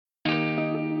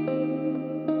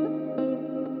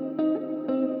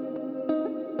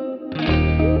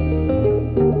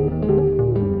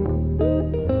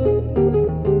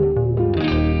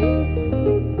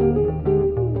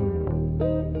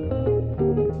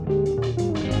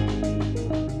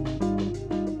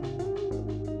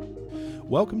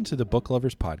Welcome to the Book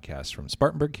Lovers Podcast from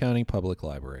Spartanburg County Public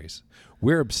Libraries.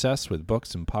 We're obsessed with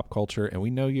books and pop culture, and we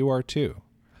know you are too.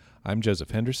 I'm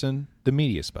Joseph Henderson, the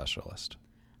media specialist.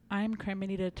 I'm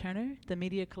Carmenita Turner, the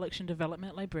Media Collection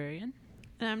Development Librarian.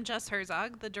 And I'm Jess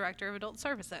Herzog, the Director of Adult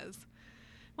Services.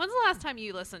 When's the last time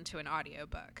you listened to an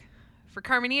audiobook? For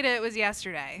Carmenita, it was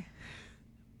yesterday.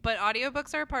 But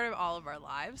audiobooks are a part of all of our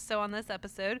lives. So on this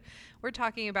episode, we're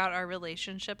talking about our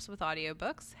relationships with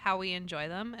audiobooks, how we enjoy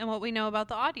them, and what we know about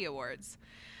the Audie Awards.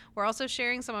 We're also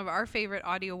sharing some of our favorite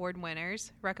Audie Award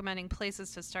winners, recommending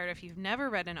places to start if you've never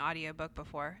read an audiobook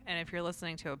before, and if you're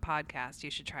listening to a podcast,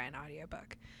 you should try an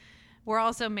audiobook. We're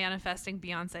also manifesting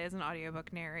Beyonce as an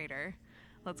audiobook narrator.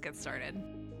 Let's get started.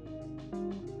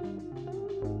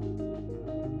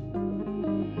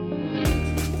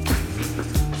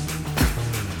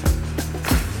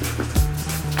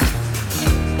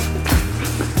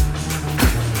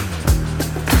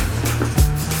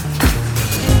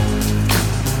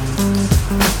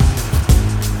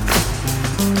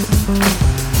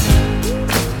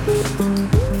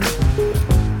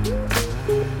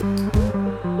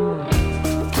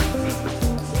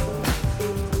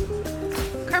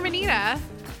 Carmenita,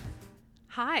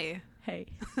 hi. Hey.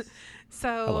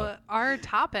 So Hello. our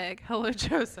topic, hello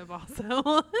Joseph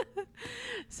also.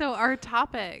 So our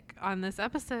topic on this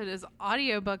episode is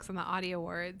audiobooks and the Audie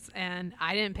Awards, and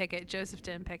I didn't pick it, Joseph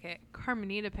didn't pick it,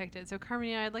 Carmenita picked it. So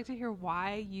Carmenita, I'd like to hear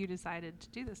why you decided to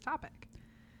do this topic.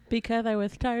 Because I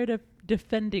was tired of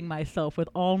defending myself with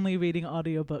only reading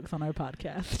audiobooks on our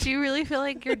podcast. Do you really feel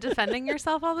like you're defending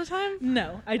yourself all the time?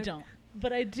 No, I don't.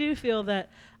 But I do feel that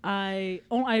I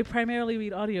primarily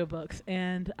read audiobooks,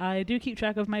 and I do keep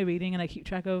track of my reading, and I keep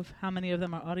track of how many of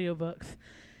them are audiobooks.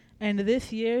 And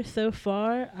this year, so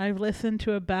far, I've listened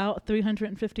to about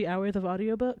 350 hours of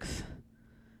audiobooks.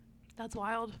 That's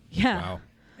wild. Yeah. Wow.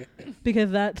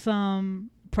 Because that's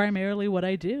primarily what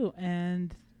I do.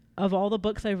 And of all the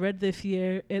books I've read this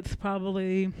year, it's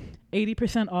probably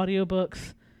 80%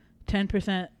 audiobooks,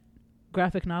 10%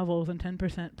 graphic novels, and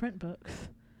 10% print books.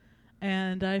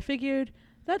 And I figured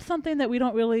that's something that we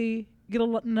don't really get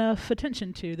enough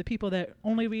attention to. The people that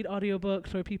only read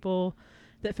audiobooks or people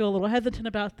that feel a little hesitant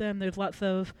about them. There's lots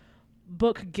of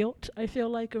book guilt, I feel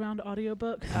like, around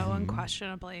audiobooks. Oh,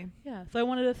 unquestionably. Yeah, so I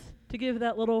wanted us to give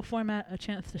that little format a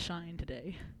chance to shine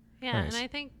today. Yeah, Nice. and I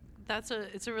think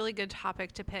it's a really good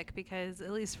topic to pick because,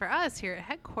 at least for us here at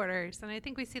headquarters, and I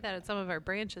think we see that at some of our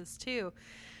branches too,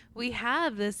 we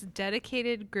have this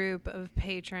dedicated group of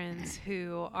patrons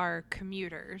who are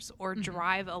commuters or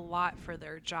drive a lot for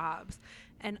their jobs,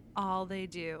 and all they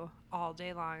do all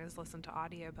day long is listen to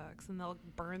audiobooks, and they'll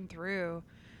burn through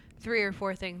 3 or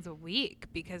 4 things a week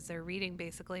because they're reading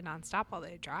basically nonstop while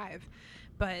they drive.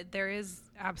 But there is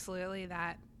absolutely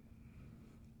that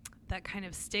kind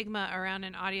of stigma around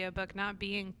an audiobook not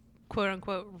being quote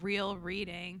unquote real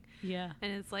reading. Yeah.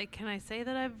 And it's like, can I say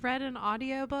that I've read an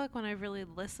audiobook when I've really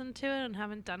listened to it and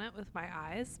haven't done it with my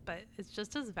eyes? But it's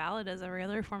just as valid as a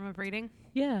regular form of reading.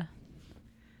 Yeah.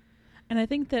 And I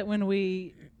think that when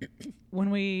we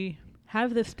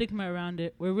have this stigma around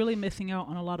it, we're really missing out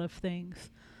on a lot of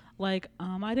things. Like,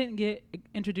 I didn't get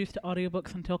introduced to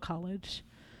audiobooks until college.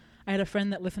 I had a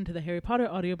friend that listened to the Harry Potter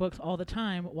audiobooks all the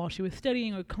time while she was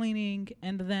studying or cleaning,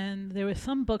 and then there was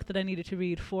some book that I needed to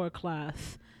read for a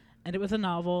class, and it was a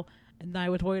novel, and I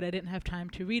was worried I didn't have time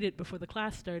to read it before the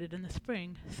class started in the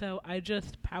spring, so I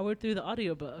just powered through the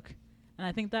audiobook, and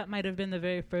I think that might have been the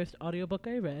very first audiobook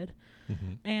I read,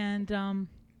 and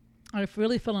I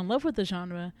really fell in love with the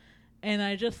genre, and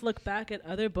I just look back at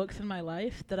other books in my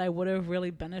life that I would have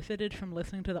really benefited from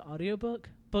listening to the audiobook.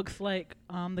 Books like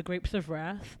The Grapes of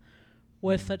Wrath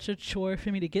was such a chore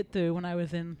for me to get through when I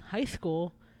was in high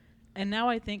school. And now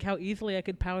I think how easily I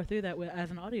could power through that as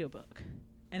an audiobook.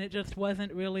 And it just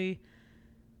wasn't really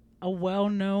a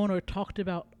well-known or talked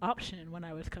about option when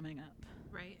I was coming up.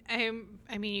 Right.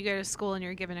 I mean, you go to school and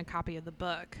you're given a copy of the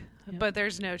book, Yep. but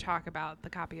there's no talk about the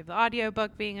copy of the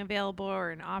audiobook being available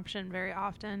or an option very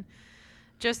often.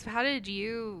 Just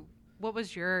what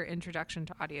was your introduction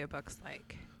to audiobooks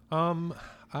like?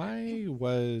 I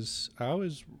was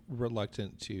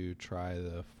reluctant to try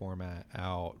the format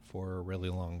out for a really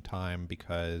long time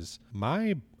because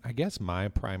I guess my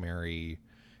primary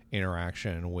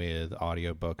interaction with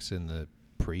audiobooks in the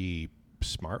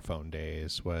pre-smartphone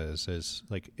days was as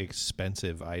like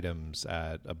expensive items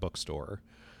at a bookstore.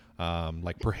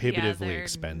 Like prohibitively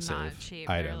expensive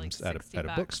items like at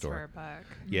a bookstore. For a book.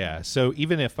 Yeah. So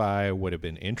even if I would have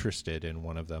been interested in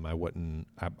one of them, I wouldn't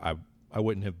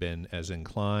have been as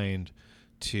inclined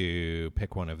to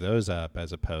pick one of those up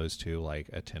as opposed to like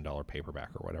a $10 paperback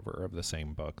or whatever of the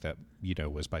same book that, you know,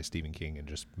 was by Stephen King and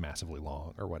just massively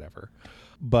long or whatever.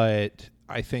 But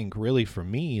I think really for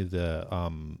me,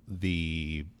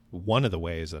 the one of the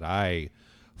ways that I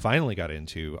finally got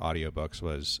into audiobooks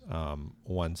was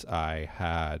once I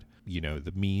had, you know,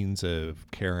 the means of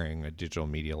carrying a digital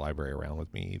media library around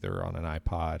with me, either on an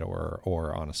iPod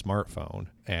or on a smartphone,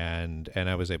 and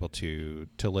I was able to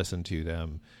listen to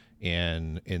them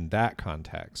in that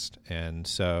context. And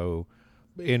so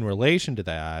in relation to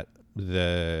that,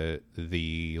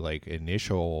 the like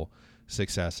initial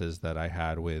successes that I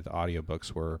had with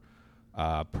audiobooks were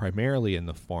primarily in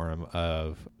the form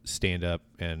of stand-up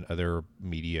and other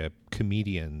media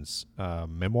comedians'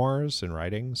 memoirs and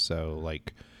writings. So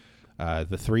like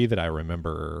the three that I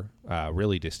remember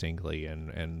really distinctly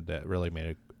and that really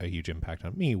made a huge impact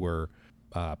on me were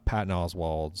Patton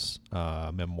Oswalt's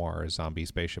memoir, Zombie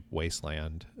Spaceship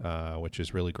Wasteland, which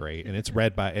is really great. And it's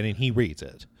read by, and he reads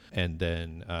it. And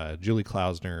then Julie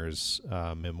Klausner's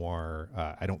memoir,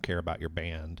 I Don't Care About Your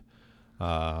Band.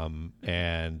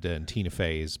 And then Tina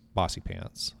Fey's Bossy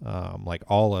Pants. Like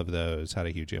all of those had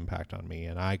a huge impact on me.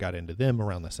 And I got into them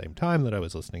around the same time that I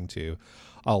was listening to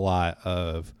a lot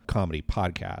of comedy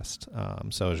podcasts.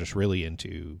 So I was just really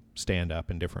into stand-up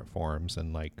in different forms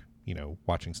and like, you know,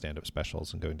 watching stand-up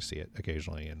specials and going to see it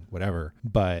occasionally and whatever.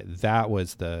 But that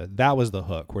was the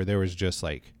hook, where there was just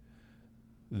like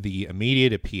the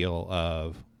immediate appeal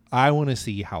of, I want to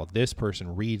see how this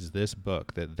person reads this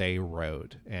book that they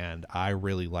wrote, and I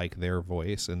really like their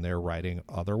voice and their writing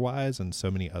otherwise in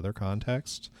so many other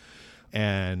contexts.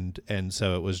 And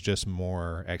so it was just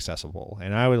more accessible,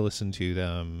 and I would listen to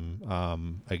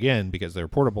them again because they're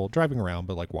portable, driving around,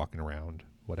 but like walking around,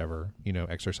 whatever, you know,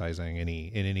 exercising, in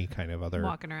any kind of other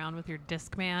walking around with your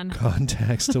Discman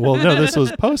context. Well, no, this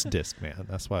was post Discman.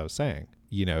 That's what I was saying.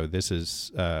 You know, this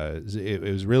is it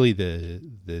was really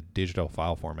the digital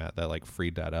file format that like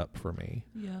freed that up for me.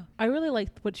 Yeah, I really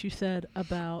liked what you said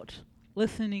about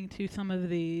listening to some of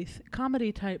these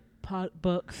comedy type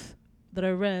books that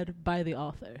are read by the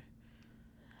author,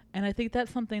 and I think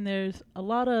that's something. There's a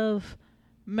lot of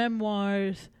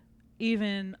memoirs,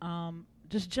 even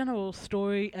just general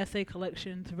story essay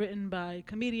collections written by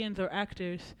comedians or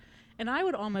actors, and I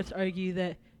would almost argue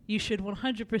that you should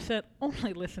 100%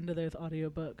 only listen to those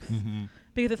audiobooks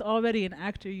because it's already an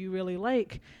actor you really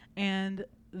like and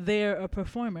they're a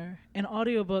performer, and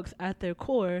audiobooks at their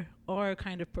core are a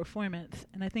kind of performance.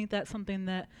 And I think that's something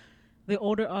that the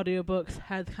older audiobooks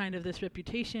had kind of this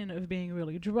reputation of being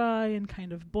really dry and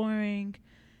kind of boring,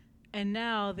 and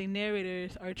now the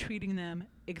narrators are treating them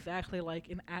exactly like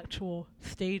an actual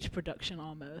stage production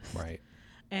almost. Right.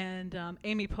 And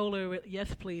Amy Poehler,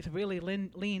 Yes Please, really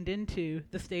leaned into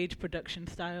the stage production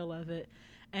style of it.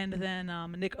 And then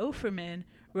Nick Offerman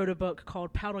wrote a book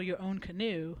called Paddle Your Own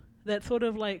Canoe that's sort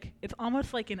of like, it's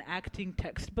almost like an acting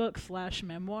textbook /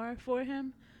 memoir for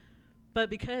him. But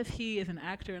because he is an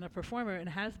actor and a performer and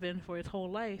has been for his whole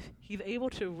life, he's able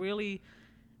to really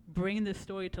bring this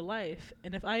story to life.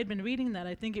 And if I had been reading that,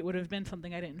 I think it would have been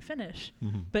something I didn't finish.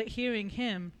 But hearing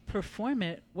him perform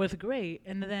it was great.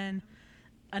 And then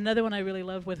another one I really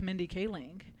loved was Mindy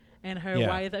Kaling and her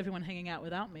Why Is Everyone Hanging Out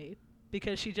Without Me?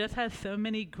 Because she just has so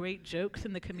many great jokes,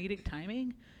 and the comedic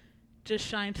timing just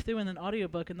shines through in an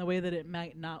audiobook in the way that it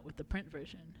might not with the print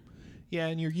version. Yeah,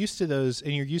 and you're used to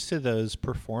those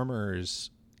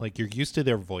performers, like you're used to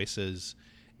their voices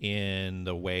in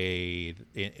the way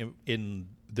in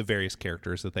the various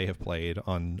characters that they have played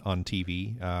on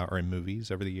TV or in movies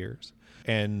over the years.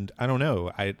 And I don't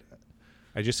know, I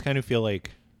just kind of feel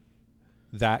like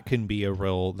that could be a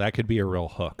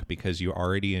real hook because you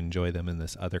already enjoy them in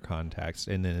this other context,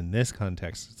 and then in this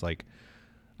context it's like,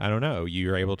 I don't know,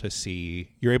 you're able to see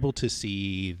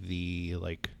the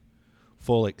like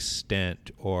full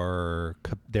extent or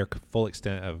their full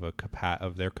extent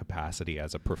of their capacity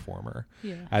as a performer,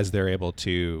 as they're able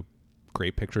to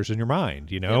create pictures in your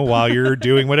mind, you know, while you're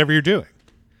doing whatever you're doing.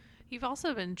 You've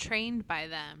also been trained by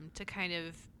them to kind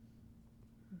of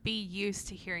be used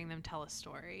to hearing them tell a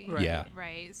story. Right. Yeah.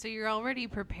 Right. So you're already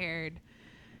prepared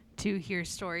to hear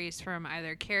stories from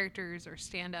either characters or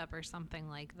stand-up or something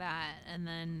like that. And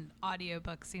then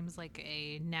audiobook seems like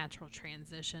a natural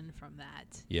transition from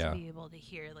that. Yeah. To be able to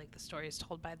hear like the stories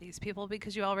told by these people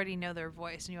because you already know their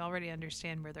voice and you already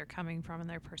understand where they're coming from and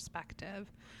their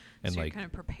perspective. And so like, you're kind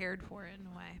of prepared for it in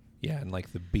a way. Yeah, and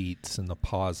like the beats and the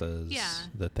pauses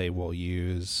that they will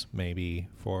use maybe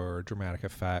for dramatic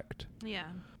effect. Yeah.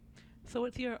 So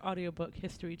what's your audiobook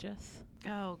history, Jess?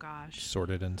 Oh, gosh.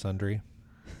 Sorted and sundry.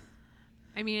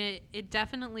 I mean, it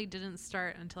definitely didn't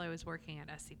start until I was working at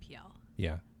SCPL.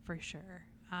 Yeah. For sure.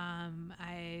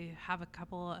 I have a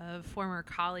couple of former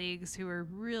colleagues who were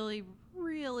really,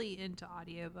 really into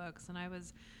audiobooks, and I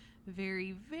was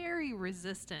very, very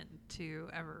resistant to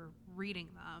ever reading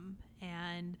them.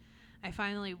 And I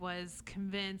finally was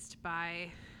convinced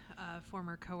by a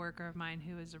former coworker of mine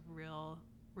who is a real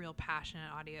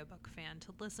passionate audiobook fan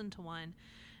to listen to one,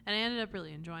 and I ended up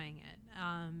really enjoying it.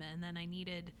 And then I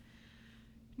needed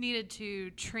to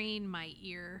train my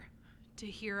ear to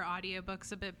hear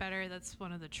audiobooks a bit better. That's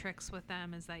one of the tricks with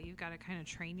them, is that you've got to kind of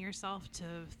train yourself to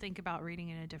think about reading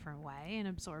in a different way and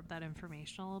absorb that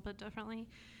information a little bit differently.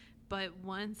 But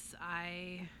once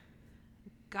I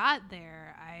got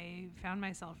there, I found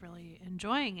myself really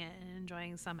enjoying it and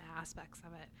enjoying some aspects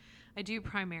of it. I do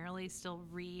primarily still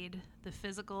read the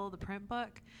print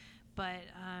book, but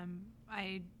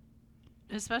I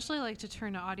especially like to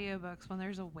turn to audiobooks when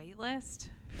there's a wait list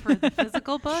for the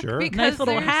physical book. Sure. Because Nice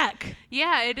little hack.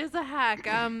 Yeah, it is a hack.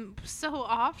 So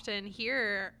often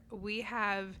here we'll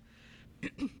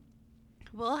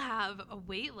have a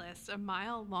wait list a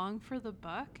mile long for the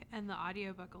book, and the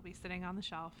audiobook will be sitting on the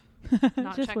shelf,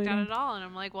 not Just checked waiting. out at all. And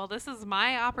I'm like, well, this is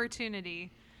my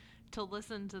opportunity to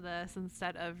listen to this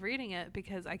instead of reading it,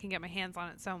 because I can get my hands on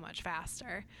it so much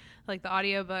faster. Like the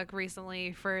audiobook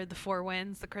recently for The Four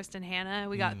Winds, the Kristen Hanna,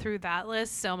 we got through that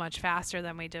list so much faster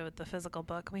than we did with the physical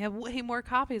book. We have way more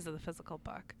copies of the physical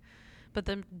book, but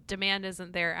the demand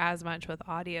isn't there as much with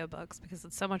audiobooks because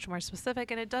it's so much more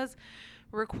specific, and it does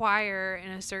require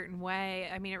in a certain way.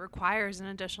 I mean, it requires an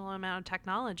additional amount of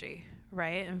technology,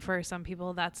 right? And for some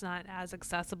people that's not as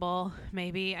accessible,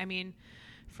 maybe. I mean,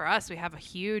 for us, we have a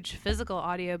huge physical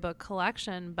audiobook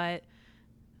collection, but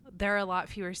there are a lot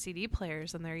fewer CD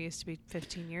players than there used to be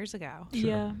 15 years ago. Sure.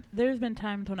 Yeah, there's been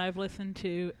times when I've listened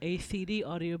to a CD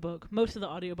audiobook. Most of the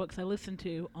audiobooks I listen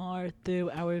to are through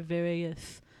our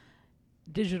various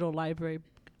digital library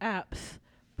apps.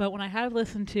 But when I have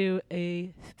listened to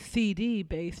a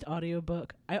CD-based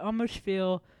audiobook, I almost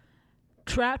feel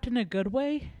trapped in a good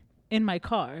way in my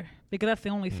car, because that's the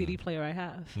only CD player I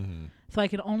have. Mm-hmm. So I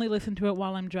can only listen to it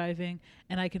while I'm driving,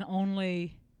 and I can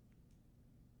only...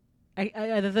 that's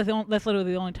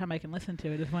literally the only time I can listen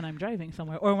to it is when I'm driving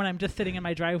somewhere, or when I'm just sitting in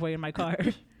my driveway in my car.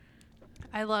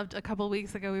 I loved a couple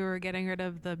weeks ago, we were getting rid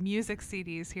of the music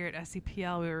CDs here at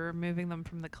SCPL. We were removing them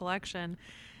from the collection.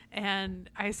 And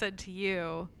I said to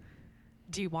you,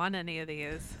 do you want any of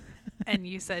these? And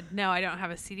you said, no, I don't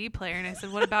have a CD player. And I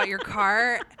said, what about your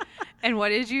car? And what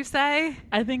did you say?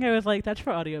 I think I was like, that's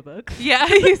for audiobooks. Yeah,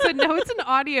 you said, no, it's an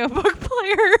audiobook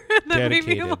player. That made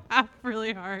me Dedicated. laugh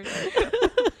really hard.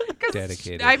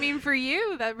 Dedicated. I mean, for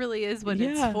you, that really is what Yeah.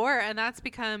 it's for. And that's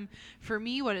become, for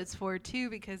me, what it's for, too,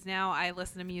 because now I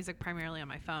listen to music primarily on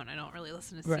my phone. I don't really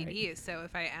listen to Right. CDs. So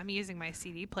if I am using my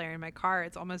CD player in my car,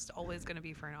 it's almost always going to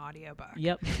be for an audiobook.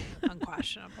 Yep.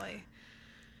 Unquestionably.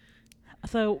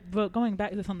 So, but going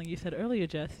back to something you said earlier,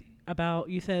 Jess, about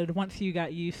you said once you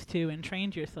got used to and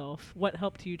trained yourself, what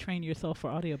helped you train yourself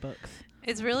for audiobooks?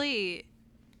 It's really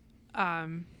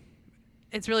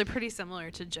pretty similar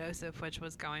to Joseph, which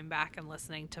was going back and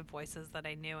listening to voices that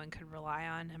I knew and could rely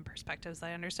on and perspectives that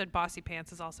I understood. Bossy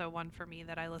Pants is also one for me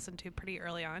that I listened to pretty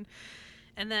early on.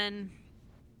 And then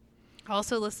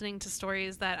also listening to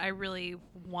stories that I really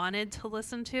wanted to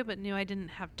listen to but knew I didn't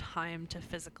have time to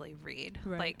physically read,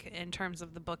 Right. like in terms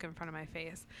of the book in front of my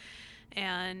face.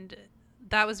 And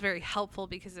that was very helpful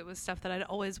because it was stuff that I'd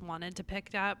always wanted to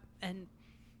pick up and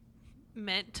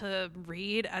meant to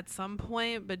read at some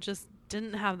point, but just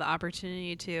didn't have the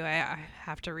opportunity to. I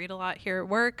have to read a lot here at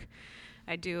work.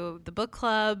 I do the book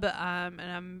club, and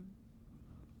I'm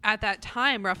at that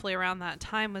time, roughly around that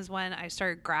time, was when I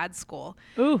started grad school.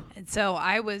 Ooh. And so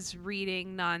I was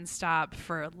reading nonstop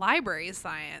for library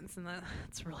science, and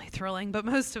that's really thrilling. But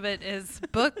most of it is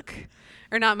book,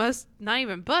 or not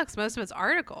even books. Most of it's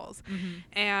articles. Mm-hmm.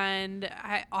 And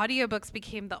audiobooks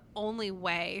became the only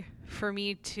way for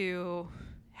me to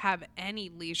have any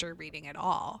leisure reading at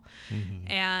all.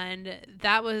 Mm-hmm. And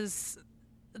that was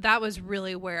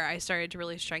really where I started to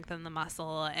really strengthen the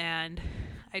muscle. And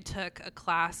I took a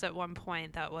class at one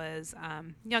point that was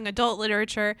young adult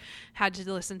literature, had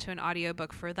to listen to an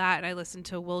audiobook for that. And I listened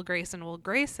to Will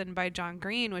Grayson by John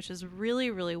Green, which is really,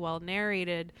 really well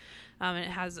narrated. And it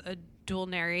has a dual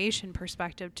narration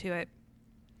perspective to it.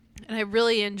 And I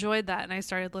really enjoyed that. And I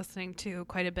started listening to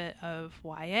quite a bit of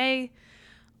YA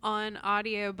on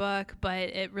audiobook, but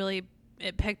it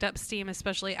picked up steam,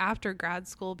 especially after grad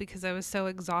school, because I was so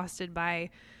exhausted by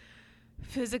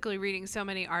physically reading so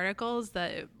many articles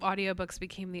that audiobooks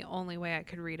became the only way I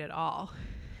could read at all.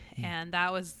 And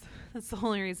that's the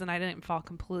only reason I didn't fall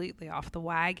completely off the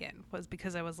wagon, was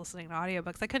because I was listening to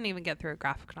audiobooks. I couldn't even get through a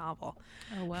graphic novel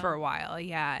for a while.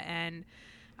 Yeah. And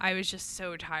I was just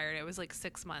so tired. It was like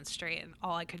 6 months straight, and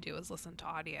all I could do was listen to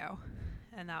audio.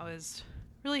 And that was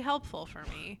really helpful for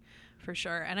me, for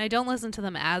sure. And I don't listen to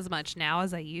them as much now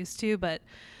as I used to, but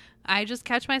I just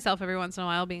catch myself every once in a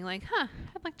while being like,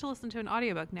 I'd like to listen to an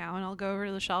audiobook now. And I'll go over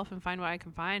to the shelf and find what I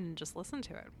can find and just listen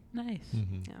to it. Nice.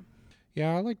 Mm-hmm. Yeah.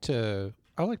 Yeah, I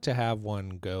like to have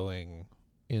one going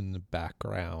in the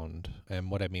background.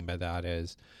 And what I mean by that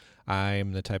is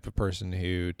I'm the type of person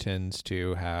who tends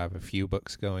to have a few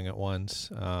books going at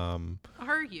once.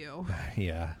 Are you?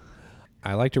 Yeah.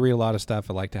 I like to read a lot of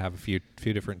stuff. I like to have a few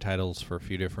different titles for a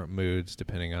few different moods,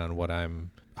 depending on what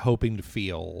I'm hoping to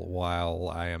feel while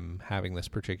I am having this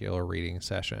particular reading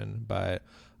session. But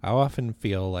I often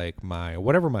feel like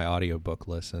whatever my audiobook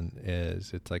listen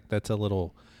is, it's like it's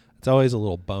always a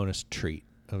little bonus treat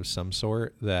of some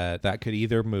sort that could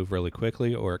either move really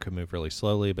quickly or it could move really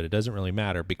slowly, but it doesn't really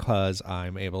matter because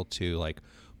I'm able to like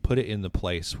put it in the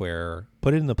place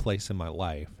in my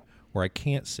life where I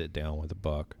can't sit down with a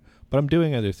book, but I'm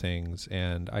doing other things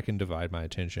and I can divide my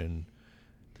attention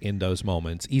in those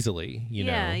moments easily. You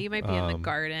know, you might be in the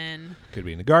garden. Could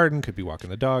be in the garden, could be walking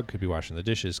the dog, could be washing the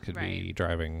dishes, could be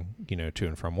driving, to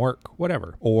and from work,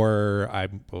 whatever. Or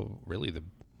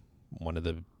one of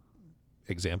the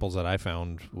examples that I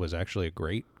found was actually a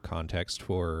great context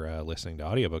for listening to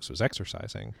audiobooks was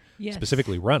exercising,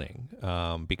 specifically running,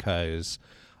 because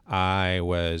I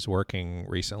was working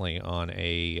recently on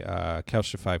a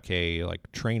Couch to 5K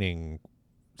like training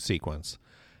sequence,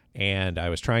 and I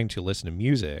was trying to listen to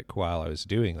music while I was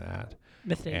doing that.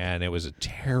 Mistake. And it was a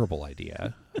terrible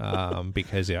idea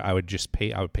because I would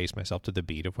pace myself to the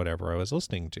beat of whatever I was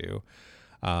listening to.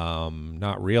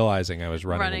 Not realizing I was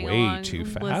running way along, too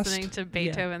fast. Listening to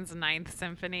Beethoven's Ninth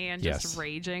Symphony and Yes. just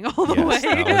raging all the way.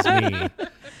 That was me.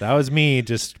 That was me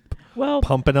just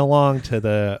pumping along to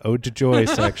the Ode to Joy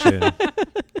section.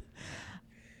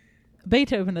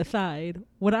 Beethoven aside,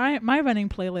 my running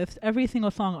playlist, every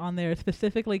single song on there is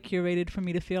specifically curated for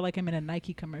me to feel like I'm in a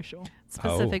Nike commercial.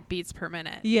 Specific beats per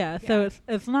minute. Yeah, so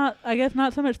it's not, I guess,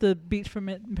 not so much the beats per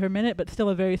minute, but still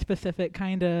a very specific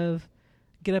kind of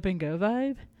get up and go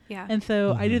vibe. Yeah. And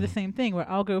so I do the same thing where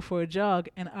I'll go for a jog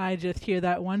and I just hear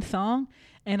that one song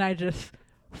and I just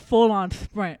full on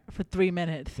sprint for 3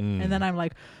 minutes. And then I'm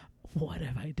like, what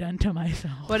have I done to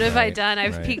myself? What have I done?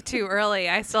 I've peaked too early.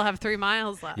 I still have 3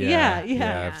 miles left. Yeah. I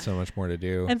have so much more to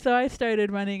do. And so I started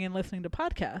running and listening to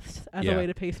podcasts as a way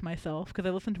to pace myself because I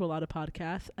listen to a lot of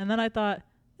podcasts. And then I thought,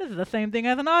 this is the same thing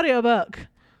as an audiobook.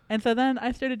 And so then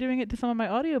I started doing it to some of my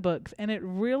audiobooks, and it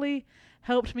really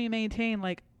helped me maintain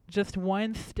like just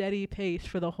one steady pace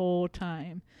for the whole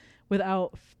time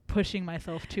without pushing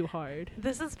myself too hard.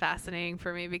 This is fascinating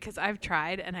for me because I've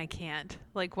tried and I can't.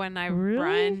 Like when I Really?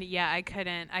 run, I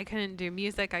couldn't do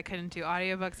music, I couldn't do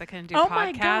audiobooks, I couldn't do Oh podcasts.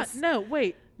 my God. No,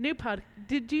 wait. New pod.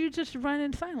 Did you just run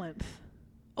in silence?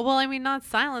 Well, I mean, not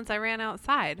silence. I ran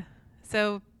outside.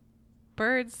 So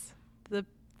birds, the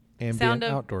Ambient sound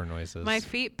of outdoor noises. my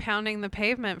feet pounding the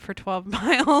pavement for 12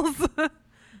 miles.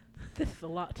 This is a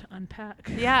lot to unpack.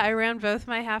 Yeah, I ran both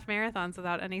my half marathons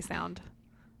without any sound,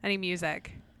 any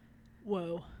music.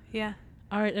 Whoa. Yeah.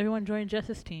 All right, everyone join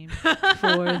Jess's team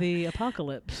for the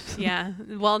apocalypse. Yeah.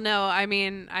 Well, no, I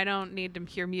mean, I don't need to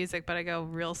hear music, but I go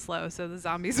real slow so the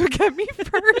zombies would get me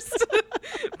first.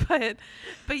 but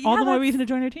yeah, all the more reason to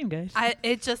join our team, guys.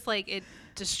 It just like it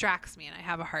distracts me and I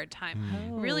have a hard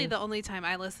time. Oh. Really, the only time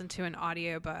I listen to an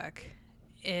audiobook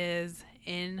is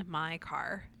in my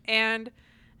car. And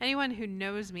anyone who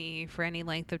knows me for any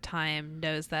length of time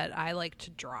knows that I like to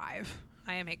drive.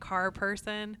 I am a car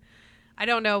person. I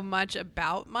don't know much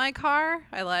about my car.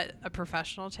 I let a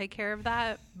professional take care of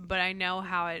that, but I know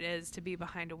how it is to be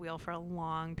behind a wheel for a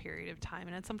long period of time,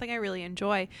 and it's something I really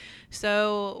enjoy.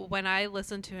 So when I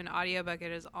listen to an audiobook,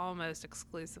 it is almost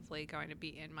exclusively going to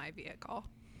be in my vehicle.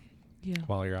 Yeah.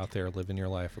 While you're out there living your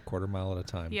life a quarter mile at a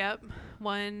time. Yep.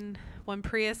 One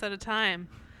Prius at a time.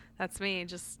 That's me,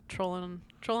 just trolling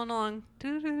along.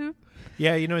 Doo-doo-doo.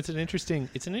 Yeah, it's an interesting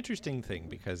thing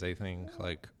because I think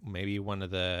like maybe one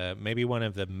of the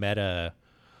meta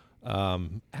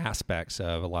aspects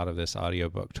of a lot of this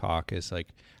audiobook talk is like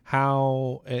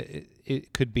how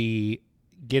it could be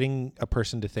getting a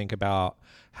person to think about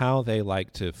how they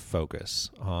like to focus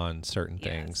on certain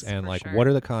things and like what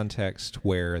are the contexts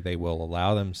where they will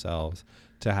allow themselves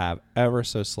to have ever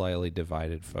so slightly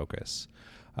divided focus.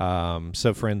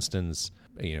 So for instance,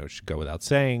 it should go without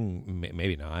saying,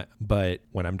 maybe not, but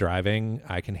when I'm driving,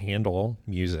 I can handle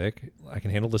music. I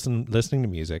can handle listening to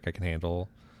music. I can handle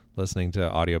listening to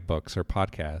audiobooks or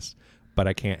podcasts, but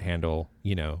I can't handle,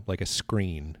 like a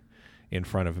screen in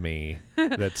front of me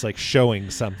that's like showing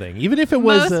something, even if it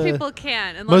was most people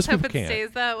can't, and most let's hope people it can't.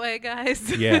 stays that way,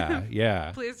 guys.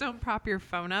 Yeah. Please don't prop your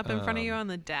phone up in front of you on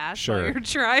the dash Sure. while you're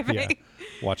driving. Yeah.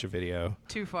 Watch a video.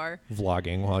 Too far.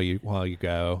 Vlogging while you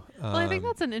go. Well, I think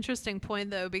that's an interesting point,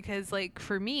 though, because like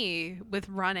for me with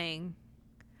running,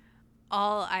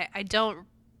 I don't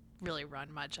really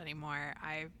run much anymore.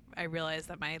 I realized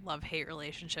that my love-hate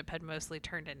relationship had mostly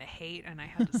turned into hate, and I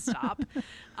had to stop.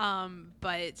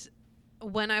 But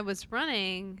when I was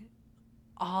running,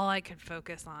 all I could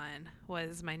focus on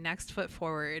was my next foot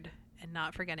forward and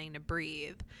not forgetting to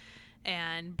breathe,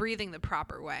 and breathing the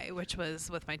proper way, which was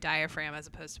with my diaphragm as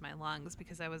opposed to my lungs,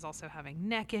 because I was also having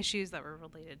neck issues that were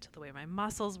related to the way my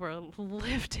muscles were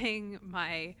lifting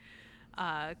my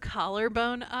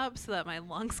collarbone up so that my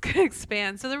lungs could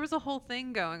expand. So there was a whole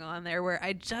thing going on there where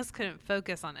I just couldn't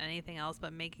focus on anything else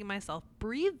but making myself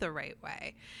breathe the right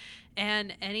way.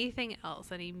 And anything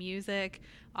else, any music,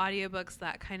 audiobooks,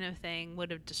 that kind of thing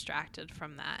would have distracted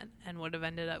from that and would have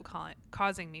ended up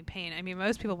causing me pain. I mean,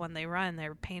 most people, when they run,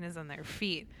 their pain is in their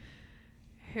feet.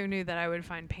 Who knew that I would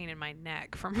find pain in my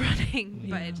neck from running?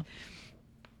 Yeah.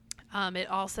 But it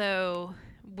also,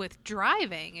 with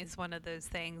driving, is one of those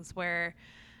things where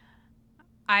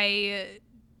I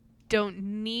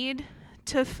don't need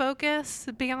to focus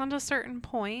beyond a certain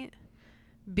point,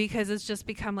 because it's just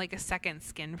become like a second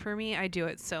skin for me. I do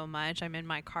it so much. I'm in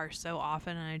my car so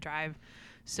often, and I drive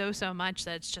so much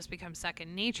that it's just become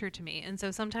second nature to me. And so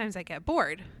sometimes I get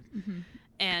bored. Mm-hmm.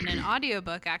 And an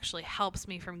audiobook actually helps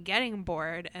me from getting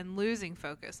bored and losing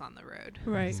focus on the road.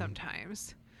 Right.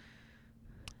 Sometimes.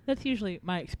 That's usually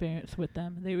my experience with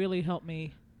them. They really help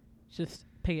me just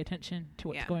pay attention to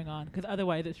what's going on, because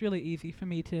otherwise it's really easy for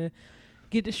me to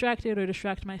get distracted or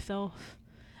distract myself.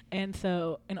 And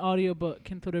so an audiobook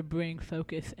can sort of bring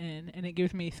focus in, and it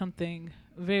gives me something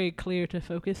very clear to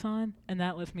focus on, and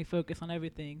that lets me focus on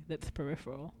everything that's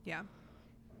peripheral. Yeah.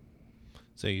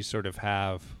 So you sort of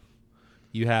have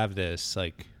this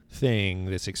like thing,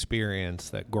 this experience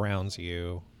that grounds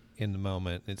you in the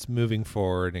moment. It's moving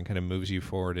forward and kind of moves you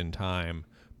forward in time,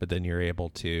 but then you're able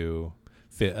to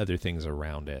fit other things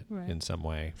around it in some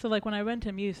way. So like when I run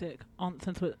to music,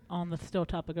 since we're on the still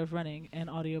topic of running and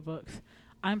audiobooks,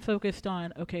 I'm focused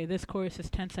on, okay, this chorus is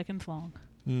 10 seconds long.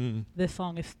 This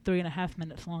song is 3.5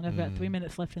 minutes long. I've got 3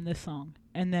 minutes left in this song.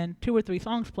 And then 2 or 3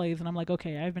 songs plays, and I'm like,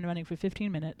 okay, I've been running for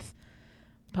 15 minutes.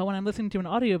 But when I'm listening to an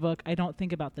audiobook, I don't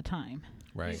think about the time.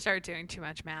 Right. You start doing too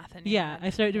much math. I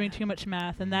start doing too much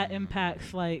math, and that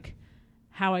impacts like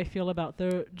how I feel about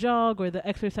the jog or the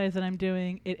exercise that I'm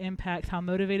doing. It impacts how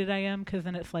motivated I am, because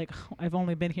then it's like, I've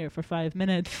only been here for 5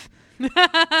 minutes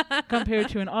compared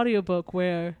to an audiobook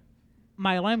where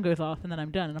my alarm goes off and then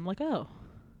I'm done, and I'm like, oh,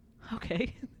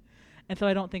 okay. And so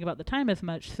I don't think about the time as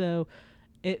much. So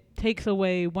it takes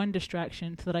away one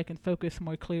distraction so that I can focus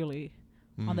more clearly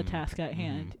on the task at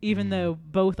hand, even though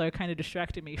both are kind of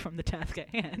distracting me from the task at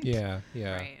hand. Yeah.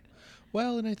 Right.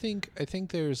 Well, and I think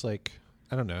there's like,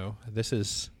 I don't know, this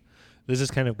is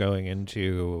kind of going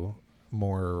into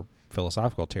more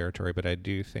philosophical territory, but I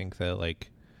do think that like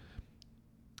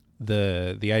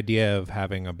the idea of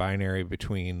having a binary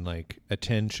between like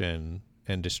attention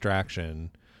and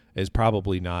distraction is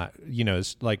probably not,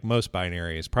 it's like most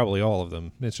binaries, probably all of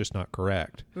them, it's just not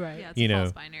correct. Right. Yeah, it's a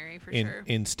false binary for sure.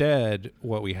 Instead,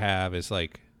 what we have is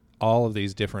like all of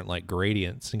these different like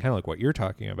gradients, and kind of like what you're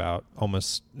talking about,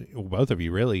 almost both of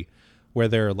you really, where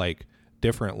they're like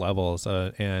different levels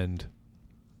and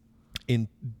in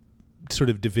sort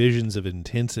of divisions of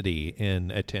intensity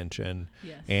in attention.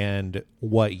 Yes. And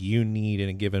what you need in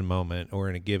a given moment or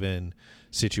in a given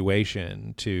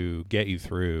situation to get you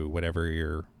through whatever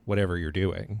you're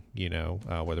doing,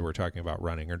 whether we're talking about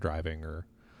running or driving or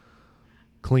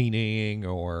cleaning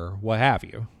or what have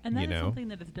you. And that is something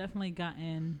that has definitely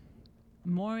gotten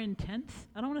more intense.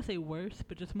 I don't want to say worse,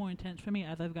 but just more intense for me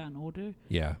as I've gotten older.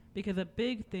 Yeah. Because a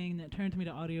big thing that turns me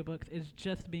to audiobooks is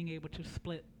just being able to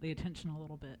split the attention a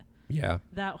little bit. Yeah.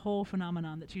 That whole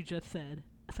phenomenon that you just said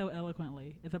so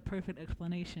eloquently is a perfect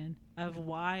explanation of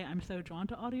why I'm so drawn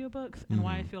to audiobooks and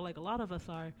why I feel like a lot of us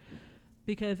are.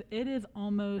 Because it is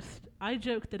almost, I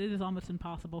joke that it is almost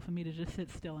impossible for me to just sit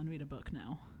still and read a book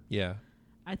now. Yeah.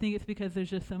 I think it's because there's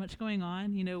just so much going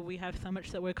on. We have so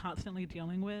much that we're constantly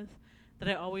dealing with that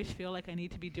I always feel like I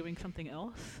need to be doing something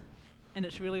else. and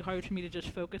it's really hard for me to just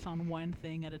focus on one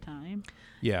thing at a time.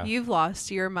 Yeah. You've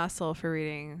lost your muscle for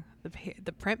reading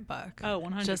the print book. Oh,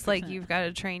 100%. Just like you've got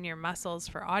to train your muscles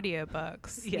for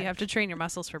audiobooks. You Yes. have to train your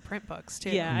muscels for print books too.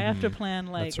 Yeah, I have to plan,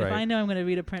 like, That's if right. I know I'm going to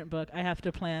read a print book, I have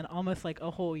to plan almost like a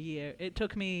whole year. It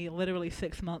took me literally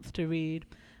 6 months to read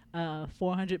a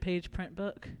 400-page print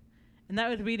book. And that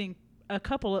was reading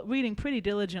pretty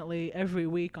diligently every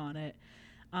week on it.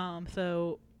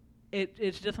 So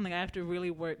it's just something I have to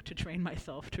really work to train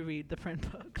myself to read the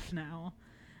print books now,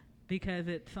 because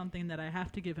it's something that I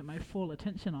have to give it my full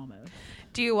attention almost.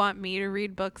 Do you want me to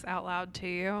read books out loud to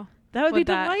you? That would be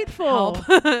that delightful.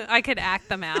 help? I could act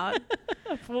them out.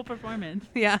 A full performance.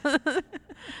 Yeah.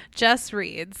 Jess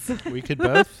reads. We could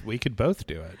both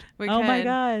do it. We Oh my could.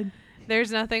 God.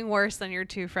 There's nothing worse than your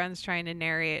two friends trying to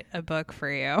narrate a book for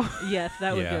you. Yes,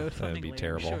 that would Yeah, go that'd be swimmingly, I'm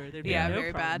terrible. sure. There'd be Yeah, no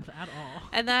very bad. problems at all.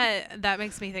 And that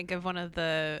makes me think of one of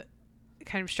the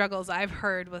kind of struggles I've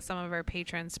heard with some of our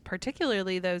patrons,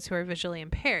 particularly those who are visually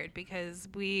impaired, because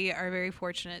we are very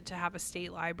fortunate to have a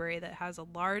state library that has a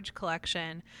large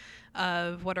collection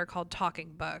of what are called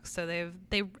talking books. So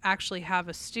they actually have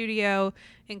a studio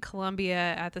in Columbia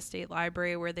at the state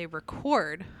library where they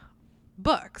record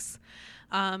books,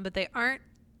 but they aren't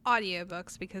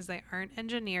audiobooks because they aren't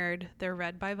engineered. They're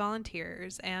read by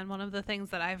volunteers. And one of the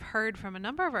things that I've heard from a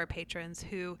number of our patrons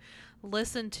who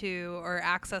listen to or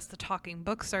access the talking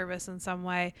book service in some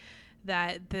way,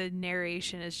 that the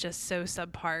narration is just so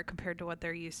subpar compared to what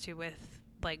they're used to with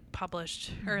like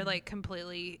published or like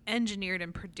completely engineered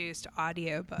and produced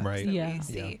audiobooks Right. that Yeah. we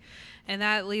see. Yeah. And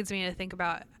that leads me to think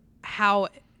about how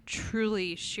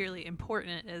truly sheerly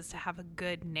important it is to have a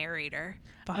good narrator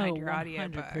behind your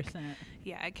audiobook. 100%.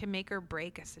 Yeah, it can make or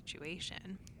break a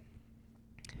situation.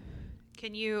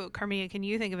 Carmina, can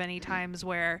you think of any times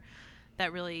where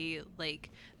that really,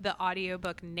 like, the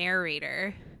audiobook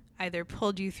narrator either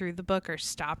pulled you through the book or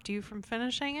stopped you from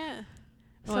finishing it?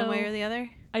 One way or the other?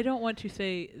 I don't want to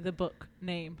say the book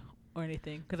name or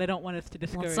anything because I don't want us to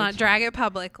discourage. Let's not drag it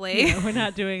publicly. Yeah, we're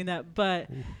not doing that. But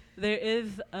there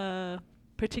is a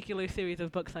particular series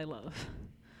of books I love.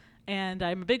 And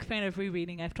I'm a big fan of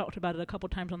rereading. I've talked about it a couple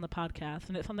times on the podcast,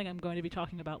 and it's something I'm going to be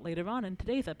talking about later on in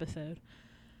today's episode.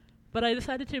 But I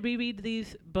decided to reread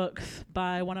these books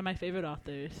by one of my favorite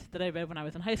authors that I read when I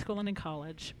was in high school and in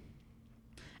college.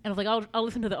 And I was like, I'll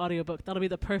listen to the audiobook. That'll be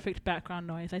the perfect background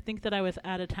noise. I think that I was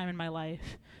at a time in my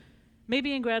life,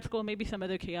 maybe in grad school, maybe some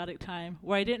other chaotic time,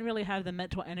 where I didn't really have the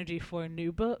mental energy for a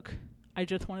new book. I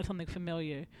just wanted something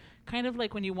familiar. Kind of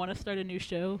like when you want to start a new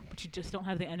show, but you just don't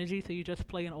have the energy, so you just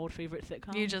play an old favorite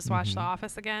sitcom. You just watch The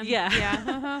Office again? Yeah.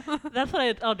 Yeah. That's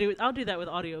what I'll do. I'll do that with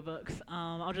audiobooks.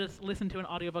 I'll just listen to an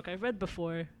audiobook I've read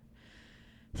before.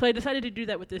 So I decided to do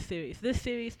that with this series. This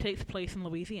series takes place in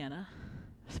Louisiana.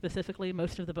 Specifically,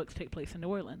 most of the books take place in New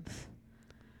Orleans.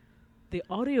 The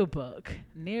audiobook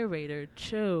narrator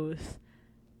chose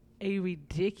a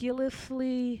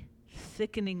ridiculously,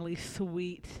 sickeningly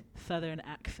sweet Southern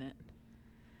accent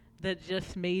that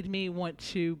just made me want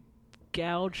to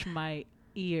gouge my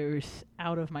ears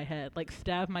out of my head, like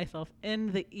stab myself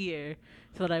in the ear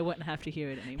so that I wouldn't have to hear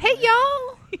it anymore. Hey,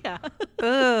 y'all! Yeah.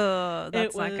 Oh,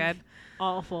 that's It not was good.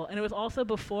 awful. And it was also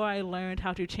before I learned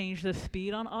how to change the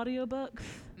speed on audiobooks.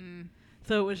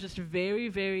 So it was just very,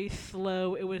 very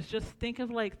slow. It was just, think of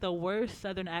like the worst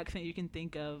Southern accent you can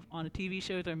think of on TV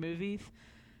shows or movies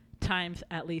times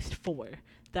at least 4.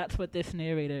 That's what this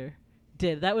narrator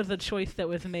did. That was the choice that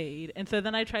was made. And so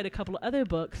then I tried a couple of other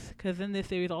books, because in this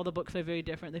series all the books are very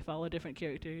different. They follow different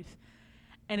characters.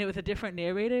 And it was a different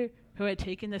narrator who had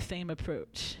taken the same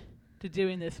approach to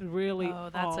doing this really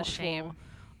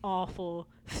awful,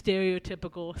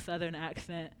 stereotypical Southern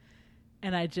accent.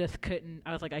 And I just couldn't.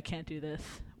 I was like, I can't do this.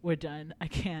 We're done. I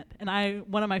can't. And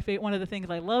one of the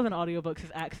things I love in audiobooks is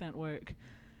accent work.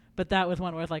 But that was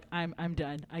one where I was like, I'm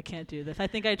done. I can't do this. I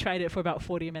think I tried it for about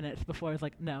 40 minutes before I was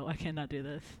like, no, I cannot do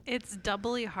this. It's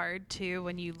doubly hard, too,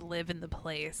 when you live in the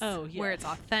place yes. where it's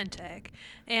authentic.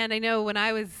 And I know when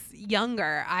I was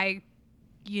younger,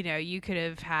 you could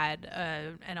have had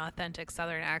an authentic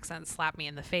Southern accent slap me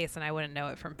in the face and I wouldn't know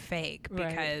it from fake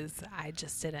because I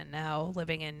just didn't know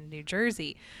living in New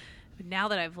Jersey. But now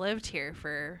that I've lived here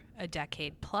for a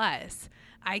decade plus,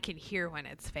 I can hear when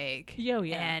it's fake. Yo,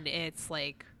 yeah. And it's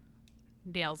like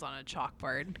nails on a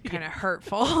chalkboard, kind of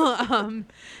hurtful.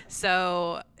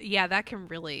 So, yeah, that can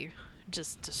really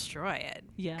just destroy it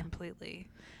completely.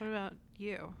 What about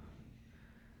you,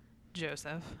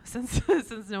 Joseph? Since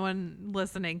no one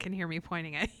listening can hear me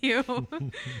pointing at you.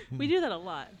 We do that a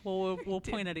lot. Well, we'll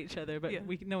point at each other, but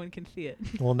no one can see it.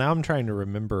 Well, now I'm trying to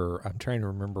remember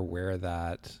where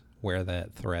that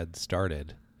thread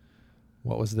started.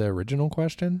 What was the original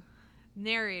question?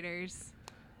 Narrators,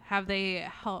 have they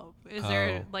helped? Is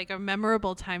there like a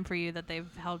memorable time for you that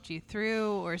they've helped you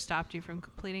through or stopped you from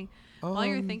completing? While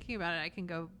you're thinking about it, I can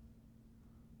go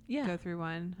through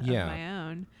one of my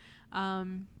own.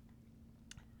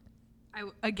 I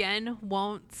again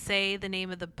won't say the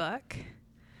name of the book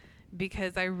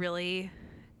because I really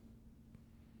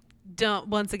don't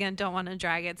want to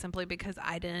drag it simply because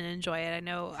I didn't enjoy it. I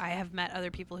know I have met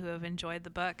other people who have enjoyed the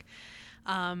book,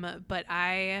 but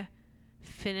I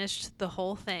finished the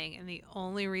whole thing, and the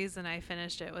only reason I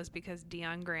finished it was because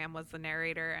Dion Graham was the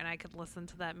narrator, and I could listen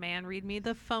to that man read me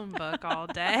the phone book all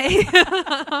day.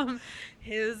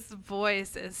 His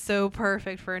voice is so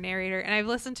perfect for a narrator, and I've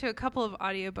listened to a couple of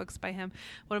audiobooks by him.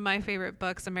 One of my favorite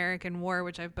books, American War,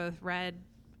 which I've both read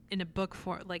in a book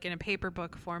in a paper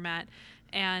book format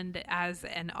and as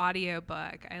an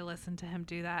audiobook. I listen to him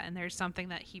do that, and there's something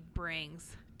that he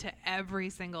brings to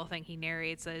every single thing he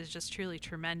narrates that is just truly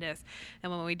tremendous.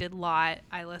 And when we did Lot,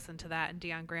 I listened to that, and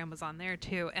Dion Graham was on there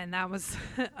too, and that was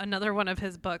another one of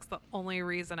his books. The only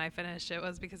reason I finished it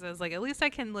was because I was like, at least I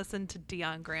can listen to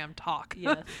Dion Graham talk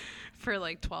for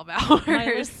like 12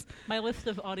 hours. My list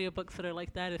of audiobooks that are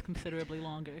like that is considerably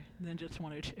longer than just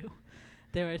one or two.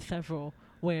 There are several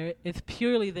where it's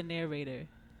purely the narrator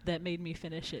that made me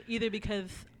finish it, either because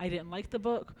I didn't like the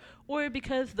book or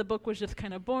because the book was just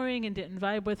kind of boring and didn't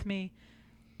vibe with me,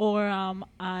 or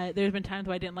there's been times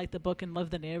where I didn't like the book and loved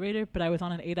the narrator, but I was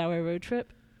on an 8-hour road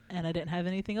trip and I didn't have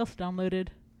anything else downloaded,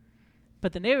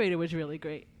 but the narrator was really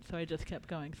great, so I just kept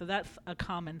going. So that's a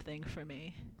common thing for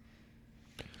me.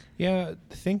 Yeah,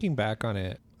 thinking back on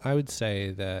it, I would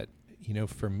say that, you know,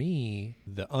 for me,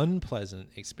 the unpleasant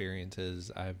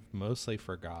experiences I've mostly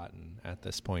forgotten at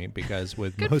this point, because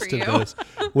with most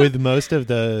of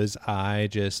those, I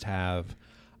just have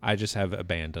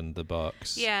abandoned the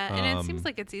books. Yeah, and it seems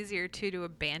like it's easier too to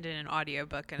abandon an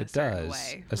audiobook in a certain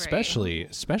way.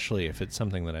 Especially if it's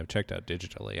something that I've checked out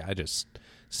digitally. I just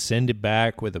send it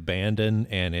back with abandon,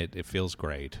 and it feels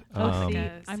great.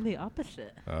 I'm the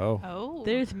opposite. Oh.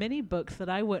 There's many books that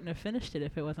I wouldn't have finished it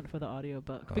if it wasn't for the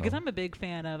audiobook, because I'm a big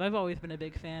fan of, I've always been a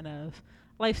big fan of,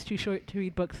 life's too short to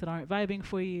read books that aren't vibing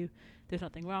for you. There's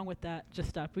nothing wrong with that. Just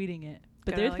stop reading it.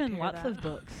 But there's been lots of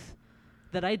books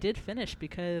that I did finish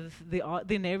because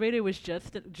the narrator was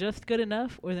just good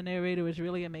enough, or the narrator was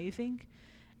really amazing,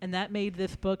 and that made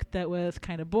this book that was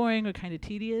kind of boring or kind of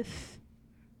tedious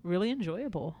really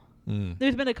enjoyable.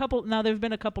 There's been a couple of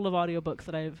audiobooks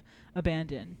that I've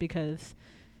abandoned because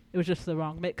it was just the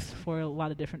wrong mix for a lot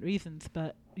of different reasons,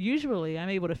 but usually I'm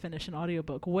able to finish an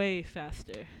audiobook way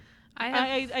faster.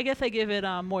 I guess I give it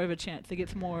more of a chance. It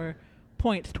gets more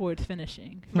points towards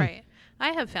finishing. Right.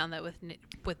 I have found that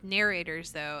with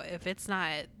narrators, though, if it's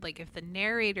not, like, if the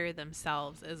narrator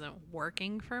themselves isn't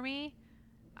working for me,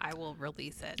 I will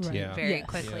release it very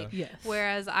quickly. Yes.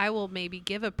 Whereas I will maybe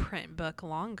give a print book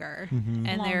longer.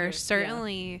 And there are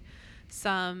certainly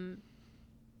some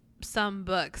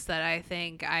books that I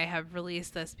think I have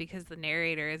released this because the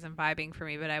narrator isn't vibing for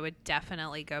me, but I would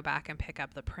definitely go back and pick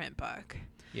up the print book.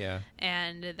 Yeah.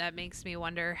 And that makes me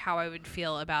wonder how I would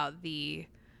feel about the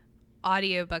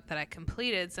audiobook that I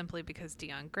completed simply because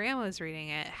Dion Graham was reading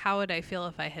it. How would I feel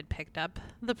if I had picked up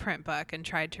the print book and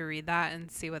tried to read that and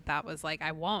see what that was like?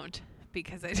 I won't,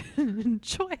 because I didn't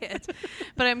enjoy it.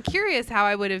 But I'm curious how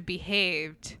I would have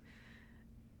behaved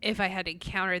if I had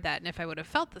encountered that, and if I would have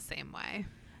felt the same way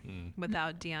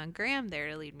without Dion Graham there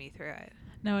to lead me through it.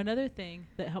 Now, another thing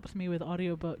that helps me with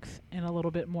audiobooks and a little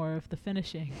bit more of the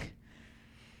finishing,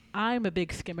 I'm a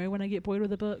big skimmer when I get bored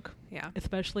with a book. Yeah.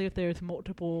 Especially if there's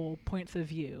multiple points of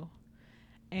view.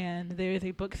 And there's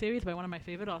a book series by one of my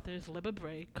favorite authors, Libba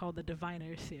Bray, called the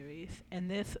Diviner series. And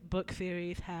this book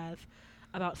series has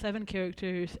about 7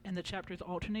 characters, and the chapters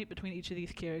alternate between each of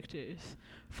these characters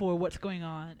for what's going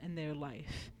on in their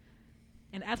life.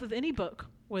 And as with any book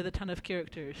with a ton of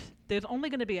characters, there's only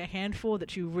going to be a handful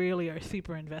that you really are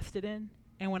super invested in.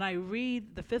 And when I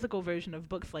read the physical version of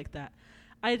books like that,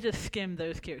 I just skim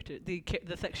those characters, the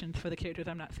sections for the characters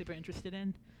I'm not super interested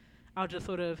in. I'll just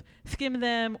sort of skim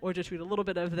them or just read a little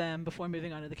bit of them before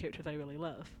moving on to the characters I really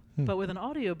love. But with an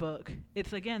audiobook,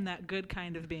 it's again that good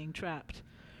kind of being trapped,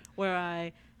 where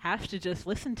I have to just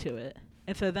listen to it.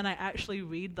 And so then I actually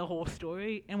read the whole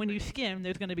story. And when you skim,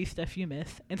 there's going to be stuff you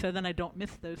miss. And so then I don't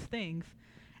miss those things.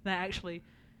 And I actually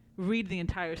read the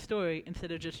entire story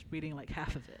instead of just reading like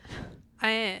half of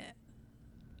it.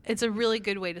 It's a really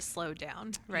good way to slow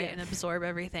down, right, and absorb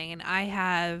everything. And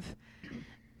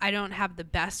I don't have the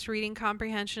best reading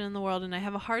comprehension in the world, and I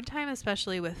have a hard time,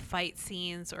 especially with fight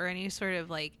scenes or any sort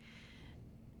of like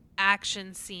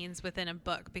action scenes within a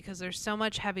book, because there's so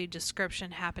much heavy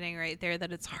description happening right there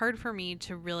that it's hard for me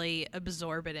to really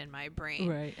absorb it in my brain.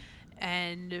 Right.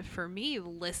 And for me,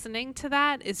 listening to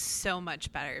that is so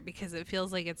much better because it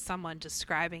feels like it's someone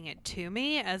describing it to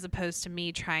me as opposed to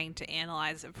me trying to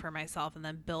analyze it for myself and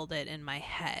then build it in my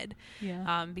head.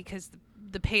 Yeah. Because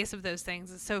the pace of those things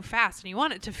is so fast, and you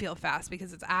want it to feel fast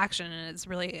because it's action and it's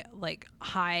really like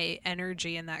high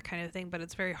energy and that kind of thing, but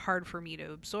it's very hard for me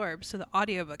to absorb. So the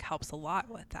audiobook helps a lot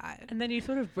with that. And then you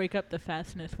sort of break up the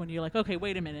fastness when you're like, okay,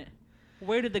 wait a minute.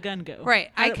 Where did the gun go?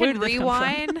 Right. I Where can did this come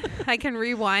from? rewind. I can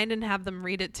rewind and have them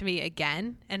read it to me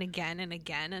again and again and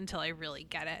again until I really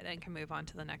get it and can move on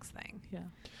to the next thing. Yeah.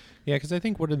 Yeah, because I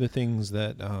think one of the things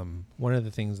that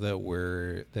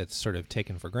that's sort of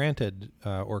taken for granted,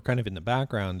 or kind of in the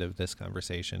background of this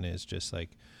conversation, is just like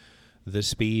the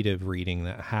speed of reading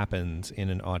that happens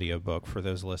in an audiobook. For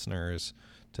those listeners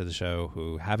to the show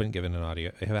who haven't given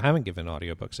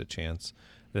audiobooks a chance,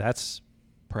 that's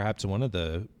perhaps one of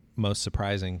the most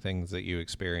surprising things that you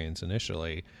experience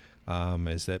initially,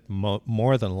 is that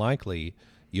more than likely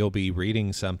you'll be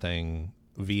reading something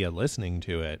via listening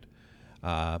to it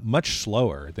much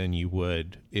slower than you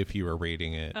would if you were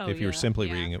reading it, if you were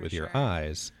simply reading it with your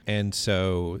eyes. And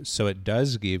so it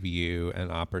does give you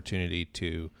an opportunity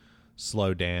to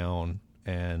slow down,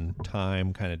 and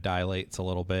time kind of dilates a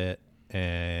little bit,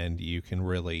 and you can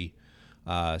really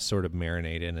sort of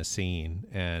marinate in a scene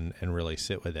and really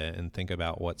sit with it and think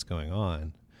about what's going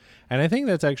on. And I think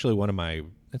that's actually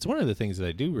it's one of the things that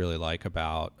I do really like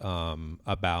about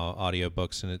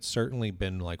audiobooks, and it's certainly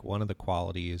been like one of the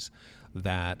qualities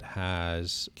that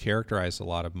has characterized a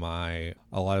lot of my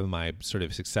sort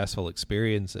of successful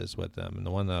experiences with them. And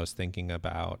the one that I was thinking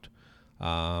about,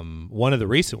 one of the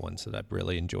recent ones that I've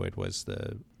really enjoyed was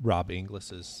the Rob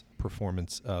Inglis's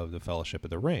performance of The Fellowship of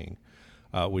the Ring,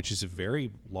 which is a very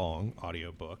long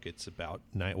audiobook. It's about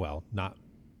not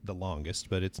the longest,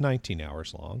 but it's 19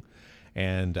 hours long.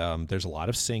 And there's a lot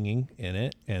of singing in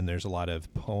it, and there's a lot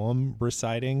of poem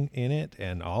reciting in it,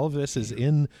 and all of this is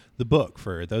in the book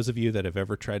for those of you that have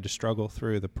ever tried to struggle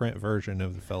through the print version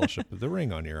of The Fellowship of the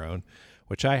Ring on your own,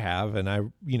 which I have, and I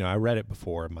read it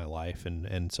before in my life,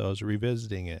 and so I was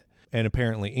revisiting it. And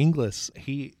apparently Inglis,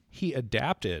 he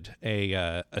adapted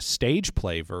a stage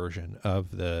play version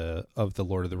of the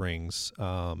Lord of the Rings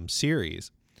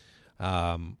series,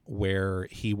 where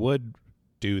he would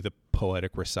do the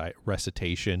poetic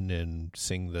recitation and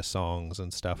sing the songs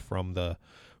and stuff from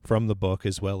the book,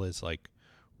 as well as like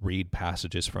read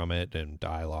passages from it and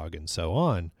dialogue and so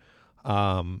on.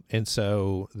 And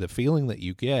so the feeling that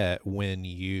you get when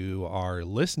you are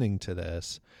listening to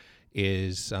this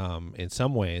is, in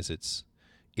some ways,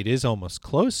 it is almost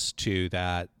close to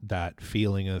that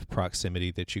feeling of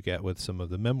proximity that you get with some of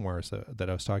the memoirs that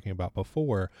I was talking about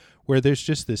before, where there's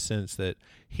just this sense that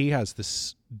he has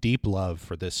this deep love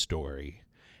for this story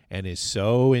and is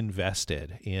so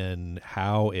invested in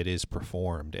how it is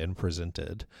performed and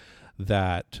presented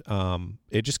that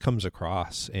it just comes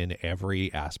across in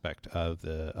every aspect of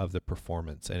the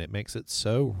performance, and it makes it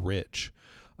so rich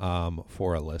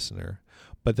for a listener.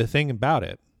 But the thing about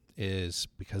it is,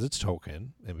 because it's Tolkien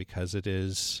and because it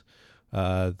is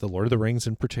the Lord of the Rings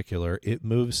in particular, it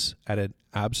moves at an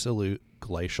absolute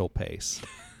glacial pace,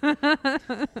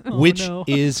 which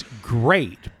is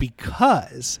great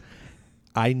because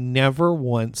I never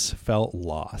once felt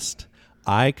lost.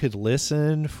 I could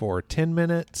listen for 10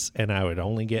 minutes and I would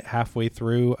only get halfway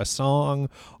through a song,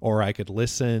 or I could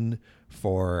listen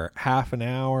for half an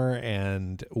hour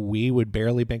and we would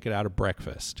barely make it out of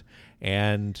breakfast.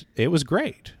 And it was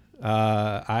great.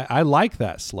 I like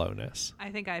that slowness. I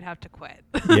think I'd have to quit.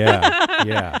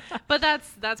 Yeah. But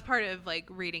that's part of like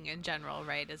reading in general,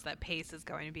 right? Is that pace is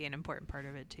going to be an important part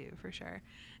of it too, for sure.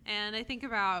 And I think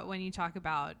about when you talk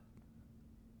about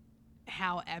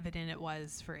how evident it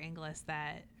was for Inglis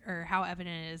or how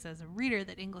evident it is as a reader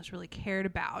that Inglis really cared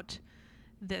about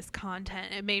this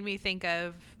content. It made me think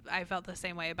of, I felt the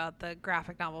same way about the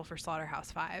graphic novel for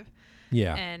Slaughterhouse-Five.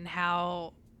 Yeah. And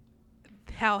how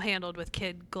handled with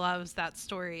kid gloves that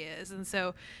story is. And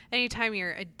so anytime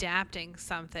you're adapting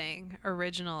something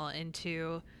original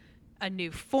into a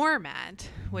new format,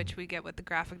 which we get with the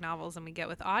graphic novels and we get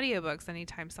with audiobooks,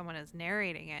 anytime someone is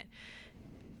narrating it,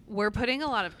 we're putting a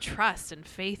lot of trust and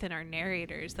faith in our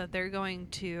narrators that they're going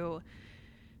to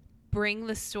bring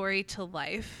the story to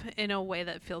life in a way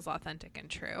that feels authentic and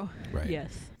true. Right.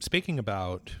 Yes. Speaking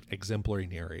about exemplary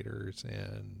narrators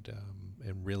and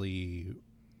really,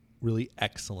 really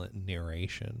excellent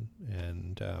narration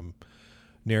and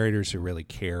narrators who really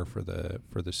care for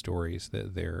the stories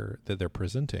that they're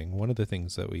presenting, one of the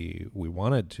things that we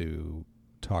wanted to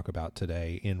talk about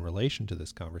today in relation to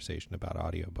this conversation about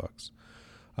audiobooks,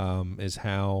 is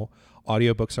how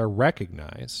audiobooks are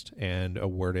recognized and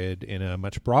awarded in a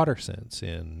much broader sense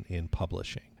in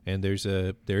publishing. And there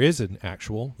is an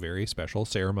actual very special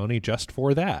ceremony just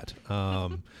for that.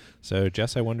 So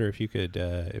Jess, I wonder if you could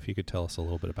tell us a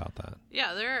little bit about that.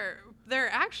 Yeah, there are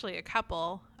actually a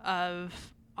couple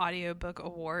of audiobook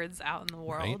awards out in the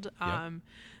world. Right. Yep.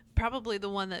 Probably the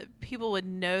one that people would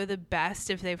know the best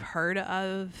if they've heard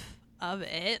of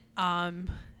it.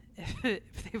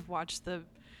 If they've watched the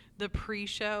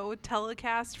pre-show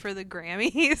telecast for the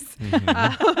Grammys.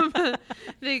 Mm-hmm.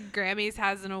 The Grammys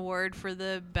has an award for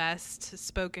the best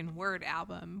spoken word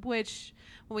album, which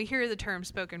when we hear the term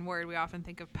spoken word, we often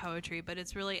think of poetry, but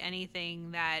it's really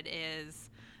anything that is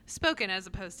spoken as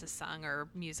opposed to sung or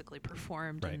musically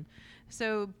performed. Right. And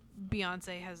so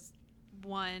Beyonce has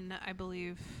won, I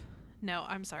believe. No,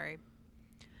 I'm sorry.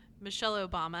 Michelle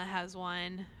Obama has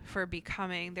won for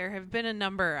Becoming. There have been a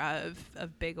number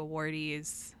of big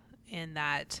awardees in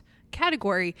that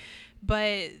category,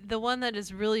 but the one that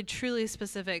is really truly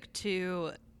specific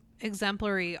to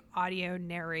exemplary audio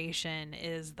narration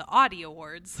is the Audie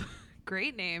Awards.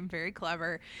 Great name, very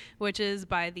clever, which is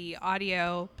by the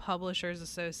Audio Publishers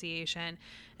Association,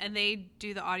 and they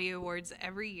do the Audie Awards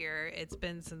every year. It's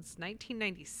been since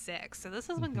 1996, so this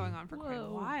has been going on for quite a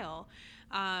while,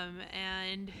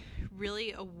 and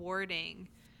really awarding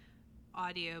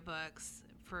audiobooks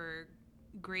for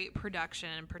great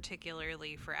production,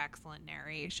 particularly for excellent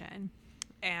narration.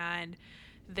 And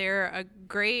they're a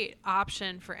great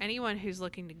option for anyone who's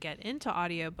looking to get into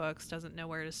audiobooks, doesn't know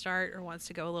where to start, or wants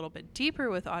to go a little bit deeper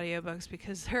with audiobooks,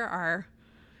 because there are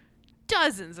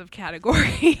dozens of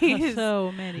categories.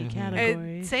 So many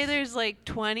categories. I'd say there's like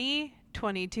 20,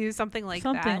 22, something like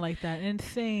that. Something like that.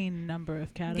 Insane number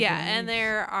of categories. Yeah, and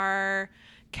there are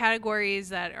categories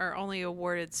that are only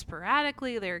awarded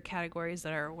sporadically. There are categories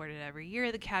that are awarded every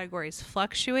year. The categories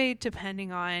fluctuate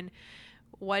depending on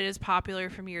what is popular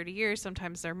from year to year.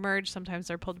 Sometimes they're merged, sometimes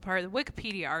they're pulled apart. The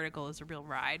Wikipedia article is a real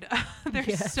ride.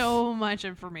 There's so much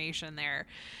information there.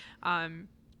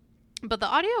 But the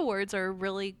Audio Awards are a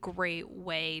really great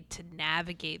way to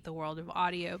navigate the world of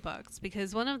audiobooks,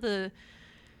 because one of the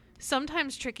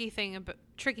sometimes tricky things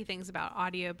about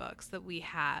audiobooks that we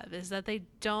have is that they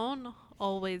don't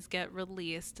always get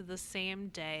released the same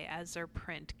day as their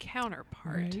print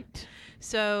counterpart. Right.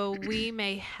 So we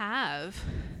may have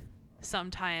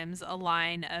sometimes a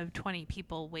line of 20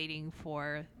 people waiting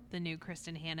for the new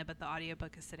Kristen Hanna, but the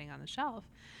audiobook is sitting on the shelf.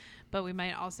 But we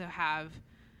might also have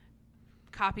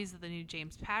copies of the new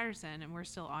James Patterson, and we're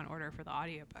still on order for the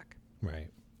audiobook. Right.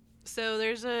 So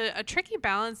there's a tricky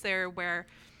balance there where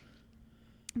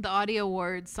the Audio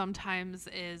Awards sometimes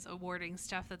is awarding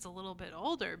stuff that's a little bit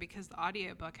older because the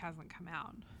audiobook hasn't come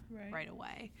out right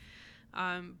away.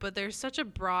 But there's such a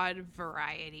broad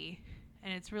variety,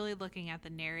 and it's really looking at the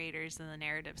narrators and the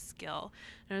narrative skill.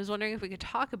 And I was wondering if we could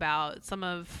talk about some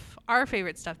of our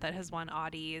favorite stuff that has won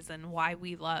Audies and why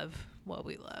we love what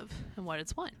we love and what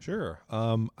it's won. Sure.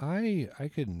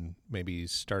 I could maybe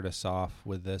start us off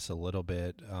with this a little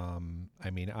bit. I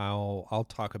mean, I'll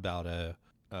talk about a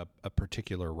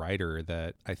particular writer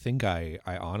that I think I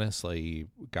honestly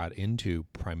got into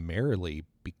primarily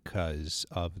because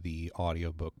of the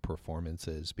audiobook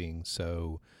performances being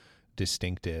so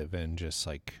distinctive and just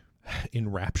like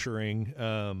enrapturing.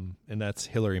 And that's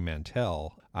Hilary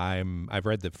Mantel. I've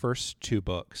read the first two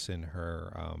books in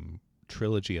her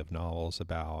trilogy of novels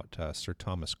about Sir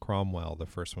Thomas Cromwell. The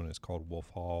first one is called Wolf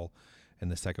Hall,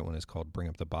 and the second one is called Bring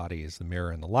Up the Bodies. The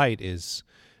Mirror and the Light is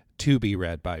to be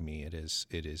read by me. It is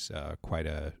quite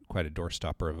a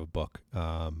doorstopper of a book,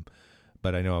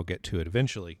 but I know I'll get to it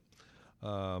eventually.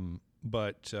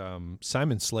 But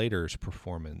Simon Slater's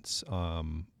performance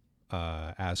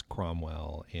as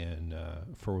Cromwell in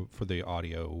for the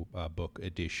audio book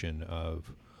edition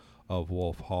of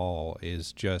Wolf Hall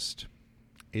is just,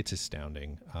 it's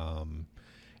astounding.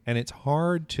 And it's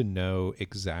hard to know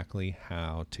exactly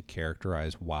how to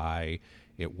characterize why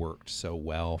it worked so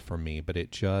well for me, but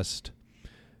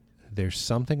there's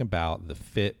something about the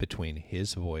fit between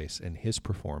his voice and his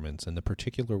performance and the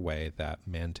particular way that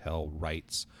Mantel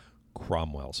writes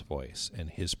Cromwell's voice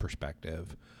and his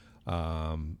perspective,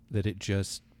 that it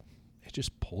just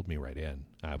pulled me right in.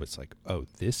 I was like, oh,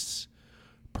 this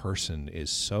person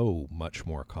is so much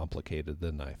more complicated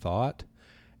than I thought.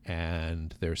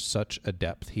 And there's such a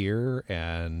depth here,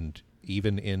 and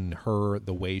even in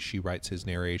the way she writes his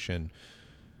narration,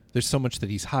 there's so much that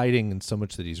he's hiding and so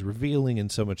much that he's revealing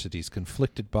and so much that he's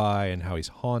conflicted by, and how he's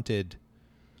haunted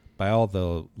by all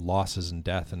the losses and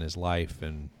death in his life.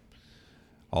 And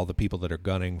all the people that are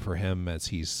gunning for him as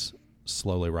he's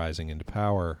slowly rising into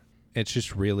power.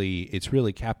 It's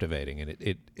really captivating. And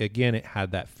it again, it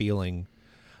had that feeling,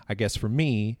 I guess for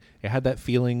me, it had that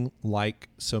feeling like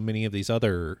so many of these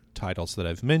other titles that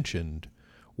I've mentioned,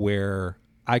 where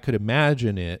I could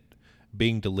imagine it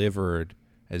being delivered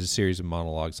as a series of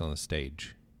monologues on the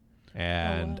stage.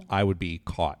 And wow. I would be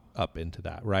caught up into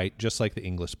that, right? Just like the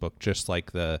English book, just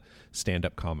like the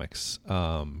stand-up comics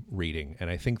reading. And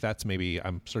I think that's maybe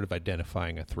I'm sort of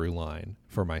identifying a through line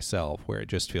for myself, where it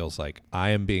just feels like I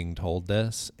am being told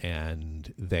this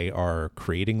and they are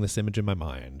creating this image in my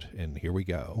mind. And here we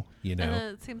go, you know?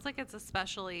 And it seems like it's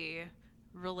especially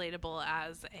relatable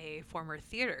as a former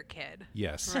theater kid.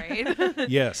 Yes. Right?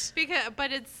 Yes.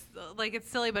 But it's like, it's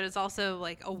silly, but it's also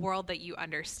like a world that you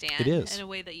understand. It is. In a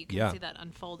way that you can see that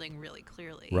unfolding really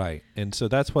clearly. Right. And so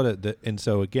that's what and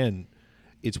so again,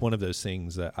 it's one of those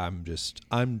things that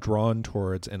I'm drawn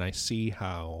towards, and I see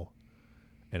how,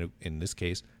 and in this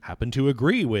case, happen to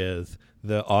agree with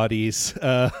the Audie's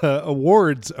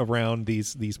awards around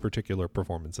these particular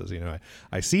performances. You know,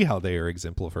 I see how they are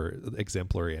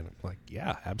exemplary, and I'm like,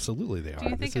 yeah, absolutely they are. Do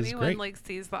you think anyone like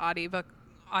sees the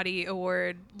Audie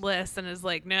Award list and is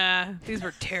like, nah, these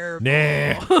were terrible?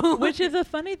 Nah. Which is a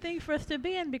funny thing for us to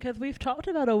be in, because we've talked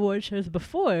about award shows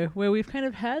before where we've kind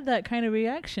of had that kind of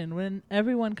reaction when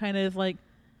everyone kind of is like,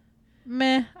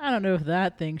 meh, I don't know if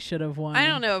that thing should have won. I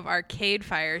don't know if Arcade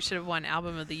Fire should have won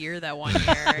Album of the Year that one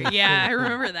year. Yeah, I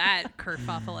remember that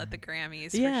kerfuffle at the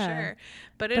Grammys for sure.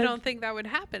 But I don't think that would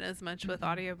happen as much with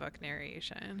audiobook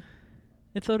narration.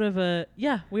 It's sort of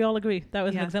we all agree. That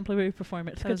was an exemplary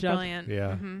performance. That Good was job. brilliant.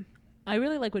 Yeah. Mm-hmm. I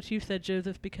really like what you said,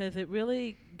 Joseph, because it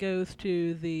really goes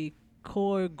to the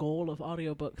core goal of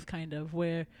audiobooks, kind of,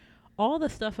 where all the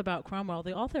stuff about Cromwell,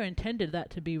 the author intended that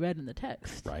to be read in the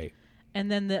text. Right. And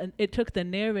then it took the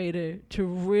narrator to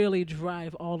really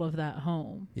drive all of that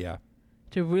home. Yeah.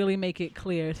 To really make it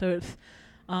clear. So it's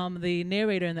the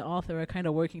narrator and the author are kind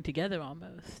of working together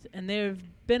almost. And there have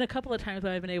been a couple of times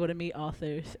where I've been able to meet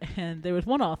authors. And there was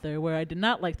one author where I did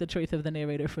not like the choice of the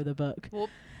narrator for the book. Whoop.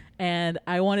 And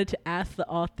I wanted to ask the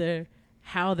author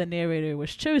how the narrator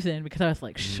was chosen, because I was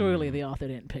like, surely the author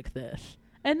didn't pick this.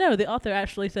 And no, the author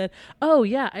actually said, oh,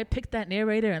 yeah, I picked that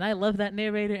narrator and I love that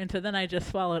narrator. And so then I just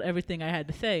swallowed everything I had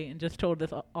to say and just told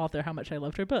this author how much I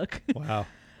loved her book. Wow.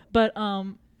 But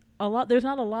there's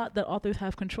not a lot that authors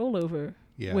have control over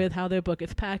with how their book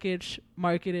is packaged,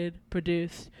 marketed,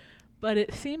 produced. But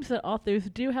it seems that authors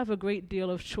do have a great deal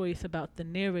of choice about the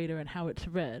narrator and how it's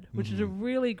read, which is a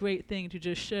really great thing to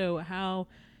just show how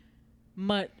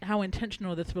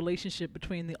intentional this relationship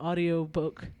between the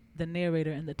audiobook, the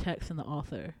narrator, and the text and the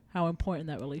author, how important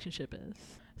that relationship is.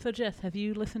 So, Jess, have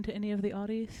you listened to any of the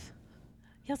Audies?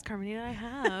 Yes, Carmenita, I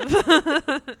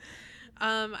have.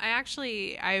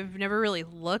 I've never really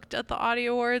looked at the Audie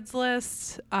Awards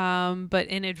list, but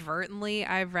inadvertently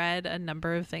I've read a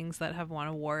number of things that have won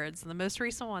awards. And the most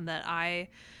recent one that I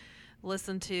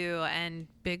listened to, and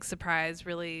big surprise,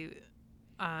 really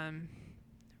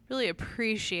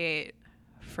appreciate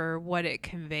for what it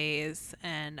conveys,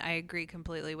 and I agree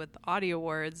completely with the Audie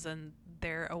Awards and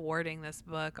they're awarding this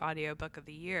book Audiobook of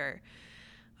the Year,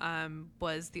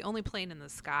 was The Only Plane in the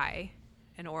Sky,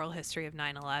 an oral history of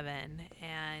 9/11,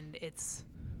 and it's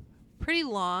pretty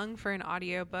long for an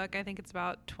audiobook. I think it's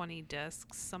about 20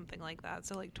 discs, something like that,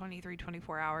 so like 23,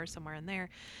 24 hours, somewhere in there.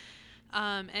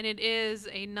 And it is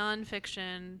a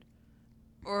nonfiction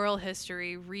oral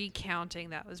history recounting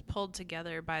that was pulled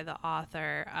together by the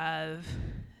author of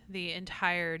the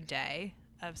entire day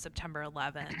of September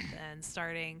 11th, and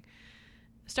starting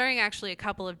actually a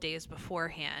couple of days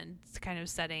beforehand. It's kind of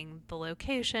setting the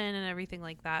location and everything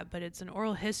like that, but it's an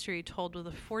oral history told with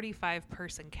a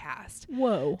 45-person cast.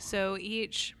 Whoa. So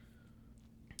each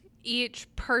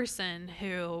person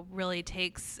who really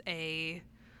takes a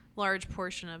large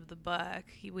portion of the book,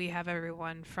 we have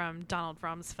everyone from Donald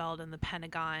Rumsfeld and the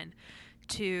Pentagon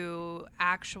to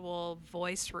actual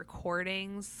voice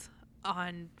recordings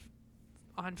on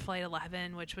Flight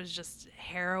 11, which was just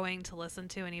harrowing to listen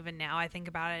to, and even now I think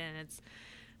about it and it's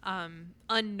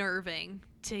unnerving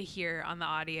to hear on the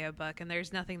audiobook. And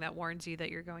there's nothing that warns you that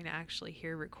you're going to actually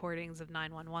hear recordings of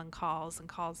 911 calls and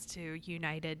calls to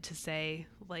United to say,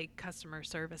 like, customer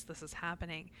service, this is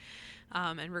happening,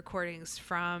 and recordings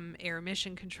from air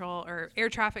mission control or air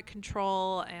traffic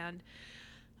control, and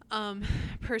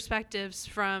perspectives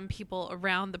from people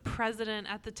around the president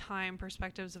at the time,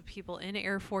 perspectives of people in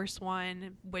Air Force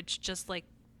One, which just like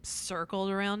circled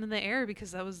around in the air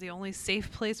because that was the only safe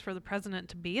place for the president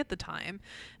to be at the time.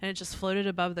 And it just floated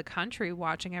above the country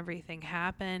watching everything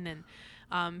happen.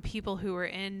 And people who were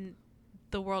in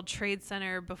the World Trade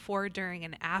Center before, during,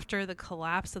 and after the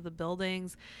collapse of the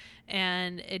buildings.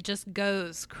 And it just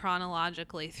goes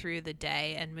chronologically through the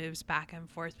day and moves back and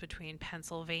forth between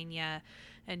Pennsylvania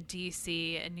and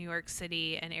DC and New York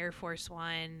City and Air Force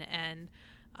One and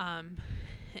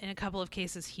in a couple of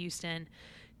cases Houston,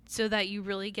 so that you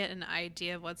really get an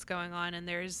idea of what's going on. And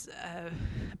there's a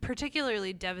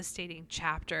particularly devastating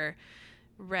chapter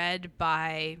read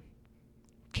by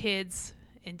kids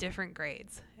in different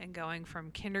grades and going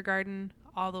from kindergarten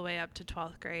all the way up to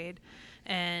 12th grade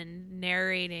and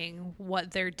narrating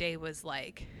what their day was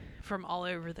like from all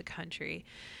over the country.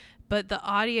 But the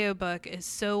audiobook is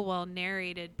so well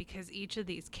narrated because each of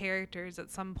these characters,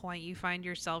 at some point you find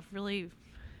yourself really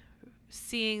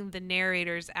seeing the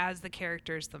narrators as the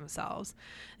characters themselves.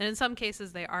 And in some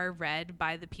cases they are read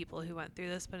by the people who went through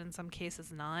this, but in some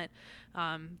cases not.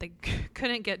 They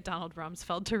couldn't get Donald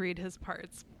Rumsfeld to read his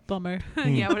parts. Bummer.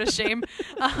 Yeah, what a shame.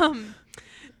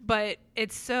 But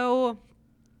it's so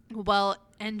well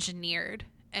engineered,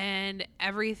 and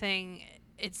everything,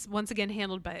 it's once again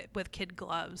handled with kid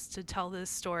gloves to tell this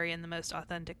story in the most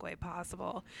authentic way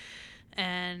possible.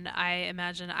 And I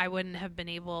imagine I wouldn't have been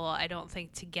able, I don't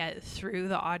think, to get through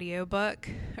the audiobook,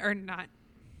 or not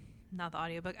the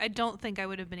audiobook. I don't think I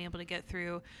would have been able to get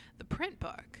through the print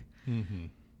book. Mm-hmm.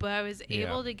 But I was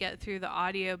able to get through the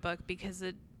audiobook because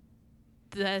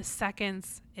the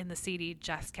seconds in the CD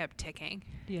just kept ticking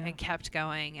and kept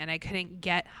going. And I couldn't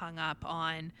get hung up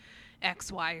on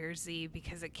X, Y, or Z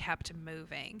because it kept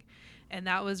moving. And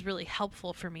that was really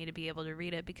helpful for me to be able to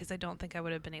read it, because I don't think I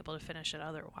would have been able to finish it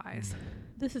otherwise.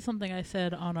 This is something I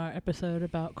said on our episode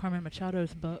about Carmen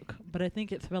Machado's book, but I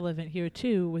think it's relevant here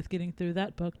too with getting through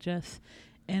that book, Jess.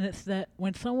 And it's that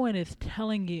when someone is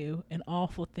telling you an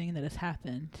awful thing that has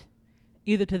happened,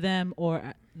 either to them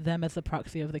or them as a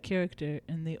proxy of the character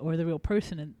or the real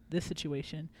person in this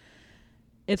situation,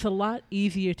 it's a lot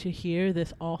easier to hear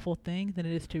this awful thing than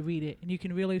it is to read it. And you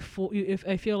can really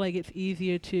I feel like it's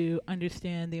easier to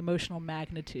understand the emotional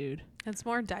magnitude. It's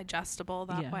more digestible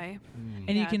that way.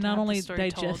 And you can not only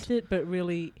digest it, but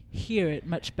really hear it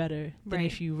much better than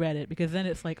if you read it, because then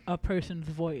it's like a person's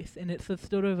voice. And it's a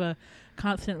sort of a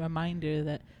constant reminder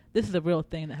that this is a real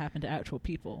thing that happened to actual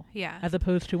people. Yeah. As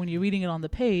opposed to when you're reading it on the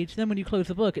page, then when you close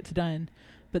the book, it's done.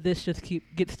 But this just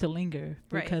gets to linger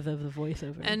because of the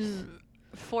voiceovers. And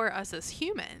for us as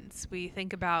humans, we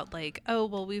think about like, oh,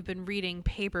 well, we've been reading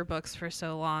paper books for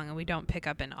so long and we don't pick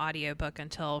up an audiobook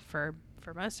until for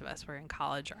most of us, we're in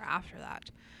college or after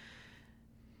that.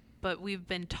 But we've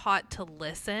been taught to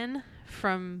listen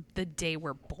from the day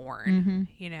we're born,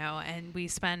 and we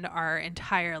spend our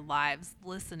entire lives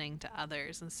listening to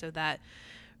others. And so that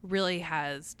really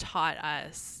has taught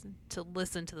us to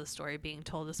listen to the story being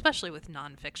told, especially with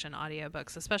nonfiction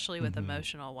audiobooks, especially with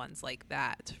emotional ones like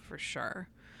that, for sure.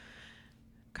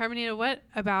 Carmenita, what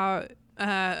about,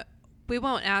 we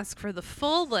won't ask for the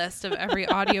full list of every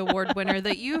Audie Award winner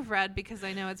that you've read, because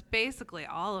I know it's basically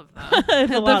all of them.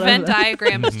 The Venn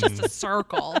diagram is just a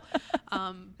circle.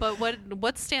 But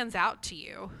what stands out to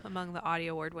you among the Audie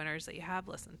Award winners that you have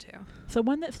listened to? So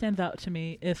one that stands out to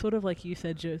me is sort of like you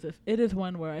said, Joseph. It is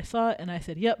one where I saw it and I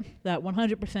said, yep, that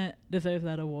 100% deserves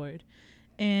that award.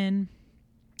 In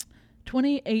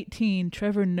 2018,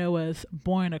 Trevor Noah's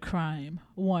Born a Crime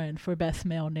won for Best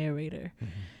Male Narrator.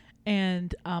 Mm-hmm.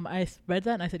 And I read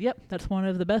that and I said, yep, that's one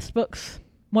of the best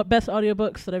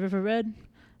audiobooks that I've ever read.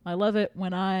 I love it.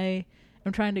 When I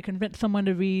am trying to convince someone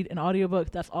to read an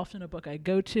audiobook, that's often a book I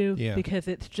go to because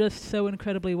it's just so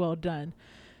incredibly well done.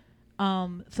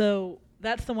 So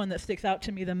that's the one that sticks out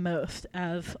to me the most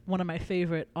as one of my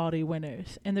favorite Audie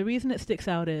winners. And the reason it sticks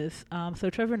out is,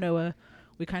 so Trevor Noah,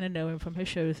 we kind of know him from his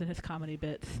shows and his comedy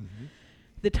bits. Mm-hmm.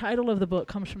 The title of the book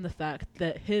comes from the fact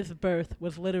that his birth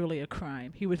was literally a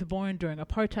crime. He was born during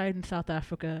apartheid in South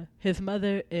Africa. His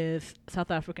mother is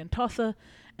South African Xhosa,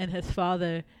 and his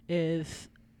father is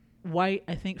white,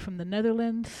 I think, from the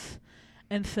Netherlands.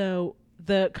 And so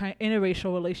the kind of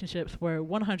interracial relationships were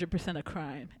 100% a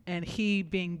crime. And he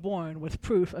being born was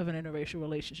proof of an interracial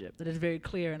relationship that is very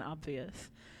clear and obvious.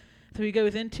 So he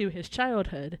goes into his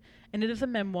childhood, and it is a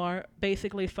memoir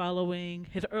basically following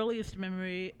his earliest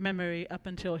memory up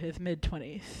until his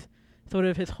mid-20s, sort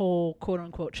of his whole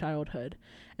quote-unquote childhood.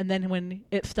 And then when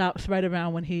it stops right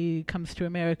around when he comes to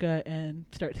America and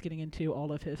starts getting into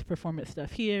all of his performance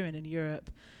stuff here and in Europe.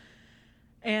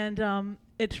 And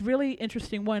it's really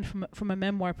interesting one from a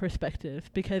memoir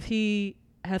perspective, because he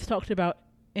has talked about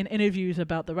in interviews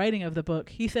about the writing of the book,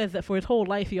 he says that for his whole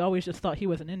life he always just thought he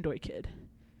was an indoor kid.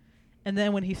 And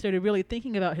then when he started really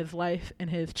thinking about his life and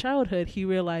his childhood, he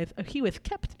realized he was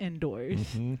kept indoors.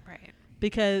 Mm-hmm. Right.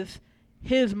 Because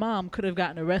his mom could have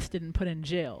gotten arrested and put in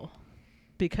jail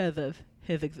because of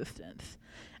his existence.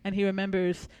 And he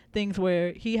remembers things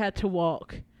where he had to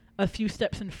walk a few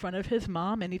steps in front of his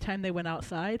mom anytime they went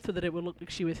outside so that it would look like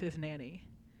she was his nanny.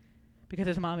 Because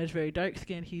his mom is very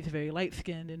dark-skinned, he's very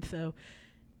light-skinned, and so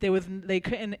they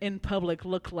couldn't in public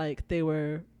look like they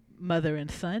were mother and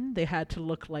son. They had to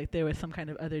look like there was some kind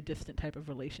of other distant type of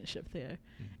relationship there.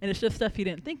 And it's just stuff he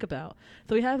didn't think about.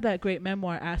 So we have that great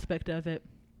memoir aspect of it.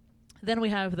 Then we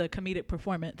have the comedic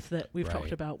performance that we've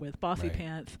talked about with Bossy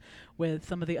Pants, with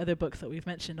some of the other books that we've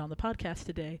mentioned on the podcast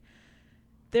today.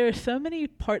 There are so many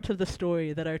parts of the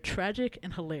story that are tragic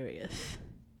and hilarious.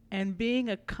 And being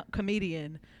a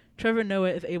comedian, Trevor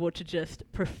Noah is able to just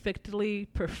perfectly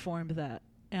perform that.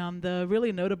 And the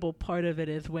really notable part of it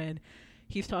is when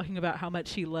he's talking about how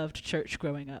much he loved church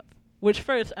growing up. Which,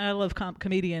 first, I love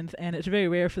comedians, and it's very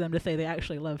rare for them to say they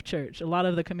actually love church. A lot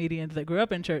of the comedians that grew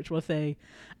up in church will say,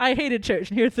 I hated church,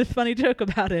 and here's this funny joke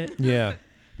about it. Yeah.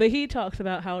 But he talks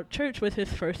about how church was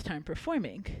his first time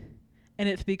performing. And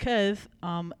it's because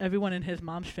everyone in his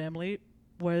mom's family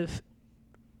was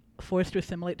forced to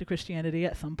assimilate to Christianity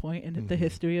at some point in the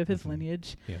history of his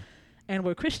lineage, and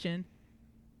were Christian.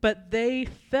 But they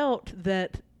felt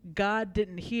that God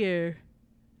didn't hear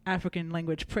African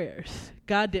language prayers.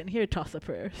 God didn't hear Tossa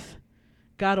prayers.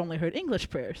 God only heard English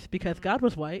prayers because God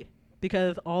was white,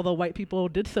 because all the white people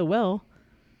did so well,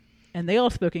 and they all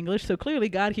spoke English, so clearly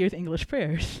God hears English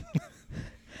prayers.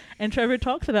 And Trevor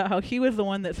talks about how he was the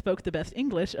one that spoke the best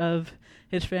English of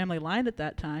his family line at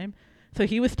that time, so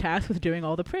he was tasked with doing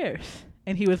all the prayers.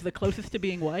 And he was the closest to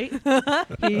being white.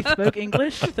 He spoke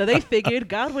English, so they figured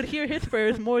God would hear his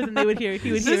prayers more than he would hear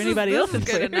anybody else's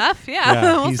prayers. Good enough,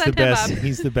 we'll he's send the him best. up.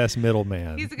 He's the best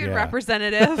middleman. He's a good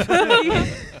representative.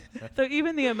 So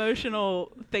even the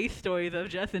emotional face stories of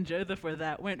Jess and Joseph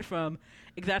went from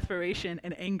exasperation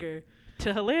and anger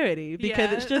to hilarity,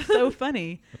 because it's just so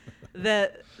funny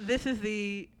that this is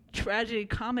the tragic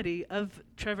comedy of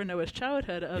Trevor Noah's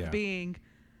childhood of being,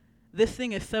 this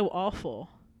thing is so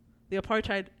awful. The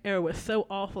apartheid era was so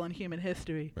awful in human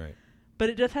history. Right. But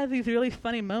it just has these really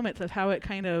funny moments of how it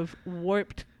kind of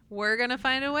warped. We're going to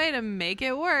find a way to make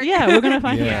it work. Yeah, we're going to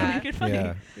find a way to make it funny.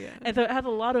 Yeah. And so it has a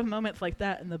lot of moments like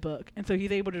that in the book. And so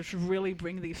he's able to just really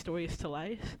bring these stories to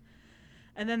life.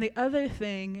 And then the other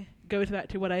thing goes back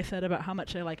to what I said about how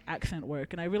much I like accent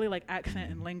work. And I really like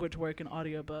accent and language work in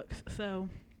audiobooks. So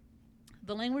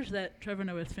the language that Trevor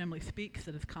Noah's family speaks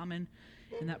that is common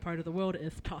in that part of the world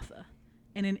is Tossa.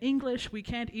 And in English, we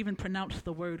can't even pronounce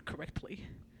the word correctly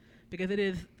because it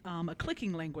is a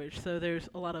clicking language. So there's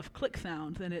a lot of click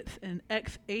sounds, and it's an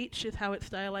XH is how it's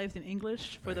stylized in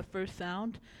English for the first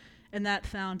sound. And that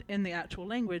sound in the actual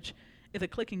language is a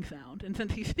clicking sound. And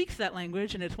since he speaks that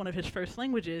language, and it's one of his first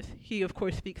languages, he, of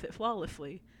course, speaks it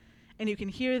flawlessly. And you can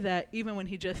hear that even when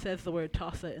he just says the word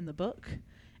Tossa in the book,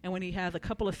 and when he has a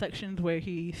couple of sections where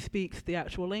he speaks the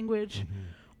actual language,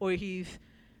 or he's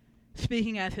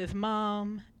speaking as his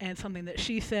mom and something that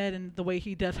she said and the way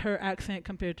he does her accent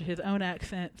compared to his own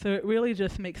accent. So it really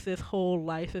just makes this whole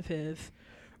life of his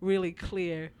really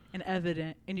clear and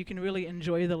evident, and you can really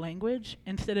enjoy the language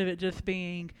instead of it just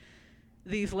being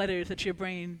these letters that your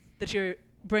brain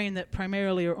that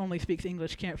primarily or only speaks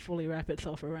English can't fully wrap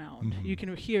itself around. You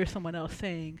can hear someone else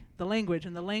saying the language,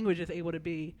 and the language is able to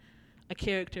be a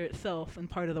character itself and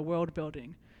part of the world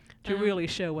building to really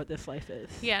show what this life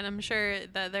is. Yeah, and I'm sure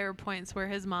that there are points where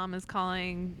his mom is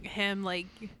calling him, like,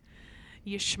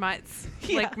 you schmutz.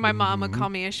 Yeah. Like, my mom would call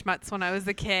me a schmutz when I was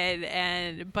a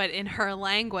kid, but in her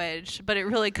language, but it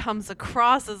really comes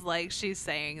across as like she's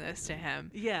saying this to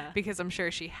him. Yeah. Because I'm sure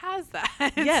she has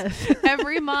that. Yes.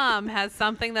 Every mom has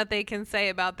something that they can say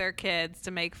about their kids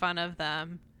to make fun of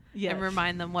them. Yes. And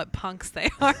remind them what punks they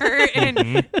are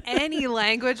in any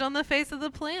language on the face of the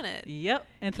planet. Yep.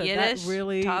 And so Yiddish, that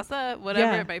really, Tossa,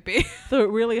 whatever it might be. So it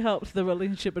really helps the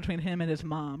relationship between him and his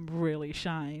mom really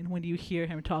shine when you hear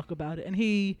him talk about it. And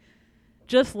he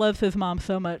just loves his mom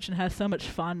so much and has so much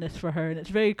fondness for her. And it's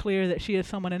very clear that she is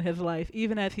someone in his life,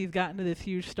 even as he's gotten to this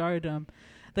huge stardom,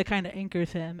 that kind of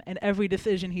anchors him. And every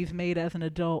decision he's made as an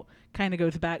adult kind of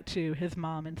goes back to his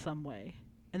mom in some way.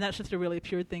 And that's just a really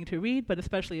pure thing to read, but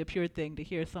especially a pure thing to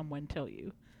hear someone tell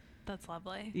you. That's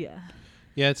lovely. Yeah.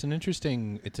 Yeah, it's an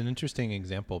interesting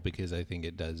example because I think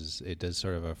it does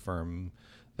sort of affirm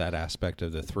that aspect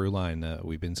of the through line that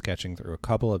we've been sketching through a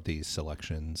couple of these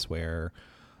selections where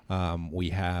we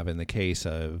have, in the case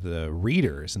of the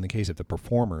readers, in the case of the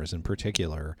performers in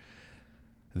particular,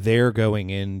 they're going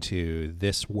into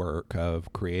this work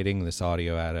of creating this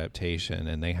audio adaptation,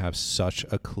 and they have such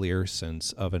a clear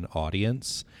sense of an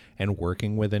audience and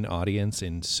working with an audience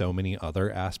in so many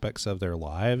other aspects of their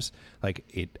lives. Like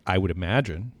I would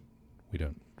imagine,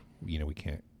 we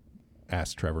can't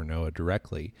ask Trevor Noah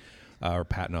directly, or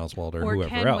Patton Oswalt, or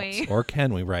whoever else. Or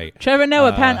can we, right? Trevor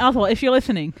Noah, Patton Oswalt, if you're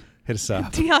listening. Hit us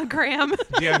up. Dion Graham.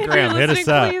 Dion Graham, hit us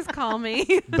up. Please call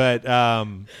me. But,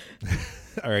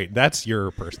 all right, that's your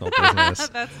personal business.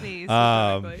 That's me.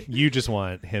 You just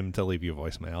want him to leave you a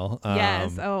voicemail.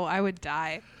 Yes. Oh, I would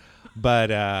die.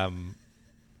 But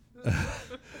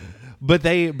but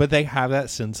they have that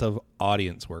sense of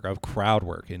audience work, of crowd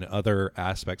work in other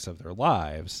aspects of their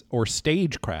lives, or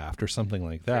stagecraft or something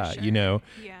like that, sure.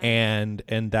 Yeah.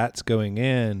 and that's going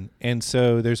in. And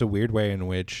so there's a weird way in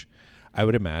which I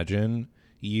would imagine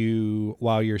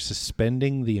while you're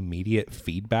suspending the immediate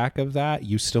feedback of that,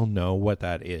 you still know what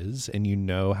that is, and you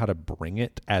know how to bring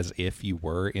it as if you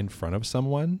were in front of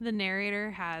someone. The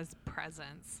narrator has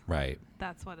presence. Right.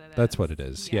 That's what it is. That's what it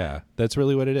is. Yeah. That's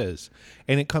really what it is.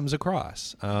 And it comes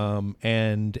across.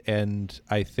 And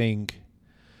I think,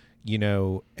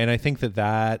 and I think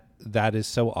that is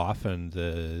so often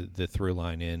the through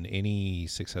line in any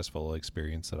successful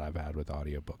experience that I've had with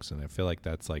audiobooks. And I feel like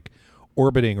that's like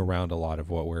orbiting around a lot of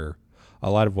what we're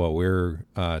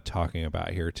talking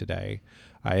about here today.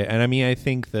 I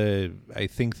think that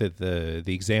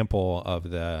the example of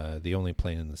the only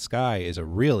plane in the sky is a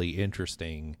really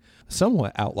interesting,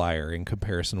 somewhat outlier in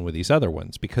comparison with these other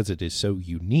ones, because it is so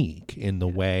unique in the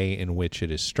way in which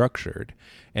it is structured.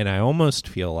 And I almost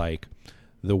feel like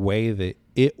the way that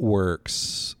it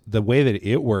works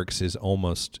is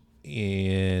almost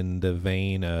in the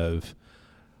vein of,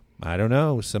 I don't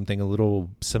know, something a little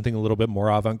bit more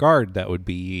avant-garde that would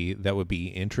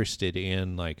be interested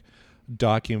in like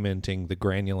documenting the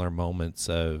granular moments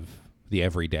of the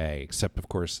everyday, except of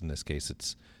course in this case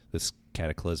it's this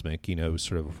cataclysmic,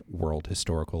 sort of world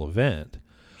historical event.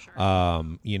 Sure.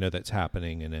 That's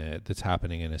happening in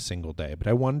a single day. But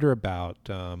I wonder about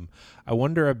the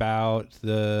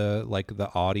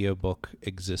audiobook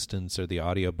existence, or the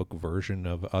audiobook version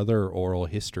of other oral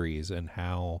histories, and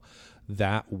how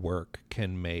that work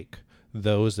can make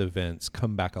those events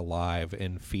come back alive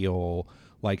and feel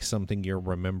like something you're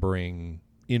remembering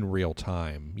in real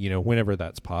time, whenever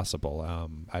that's possible.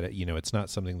 It's not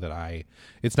something that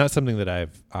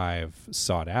I've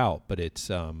sought out, but it's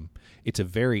a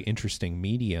very interesting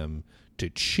medium to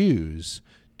choose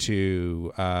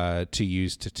to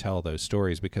use to tell those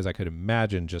stories, because I could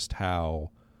imagine just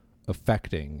how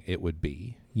affecting it would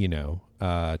be,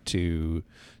 to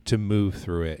move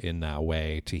through it in that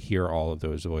way, to hear all of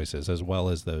those voices as well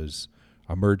as those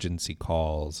emergency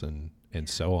calls and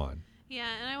so on. Yeah,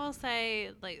 and I will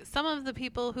say, like, some of the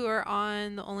people who are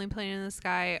on The Only Plane in the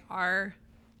Sky are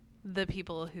the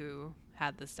people who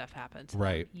had this stuff happen to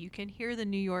right. them. You can hear the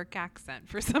New York accent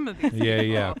for some of these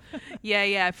yeah, people.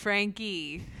 Yeah,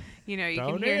 Frankie. You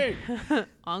can hear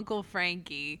Uncle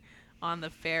Frankie on the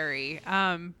ferry.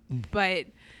 But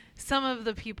some of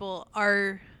the people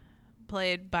are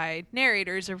played by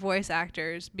narrators or voice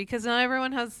actors, because not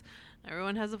everyone has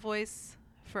a voice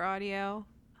for audio.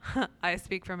 I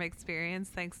speak from experience,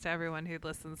 thanks to everyone who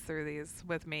listens through these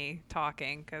with me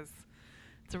talking, because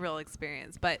it's a real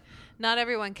experience. But not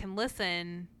everyone can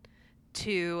listen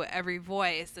to every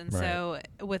voice. And so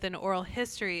with an oral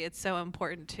history, it's so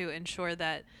important to ensure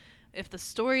that if the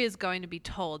story is going to be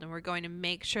told and we're going to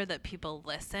make sure that people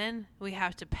listen, we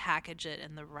have to package it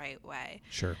in the right way.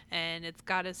 Sure. And it's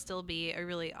got to still be a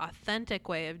really authentic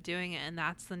way of doing it. And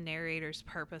that's the narrator's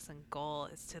purpose and goal,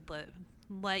 is to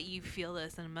let you feel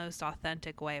this in the most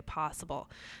authentic way possible.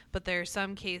 But there are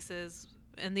some cases,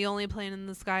 and The Only Plane in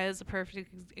the Sky is a perfect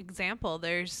example.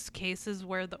 There's cases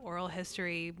where the oral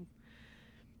history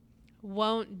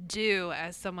won't do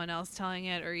as someone else telling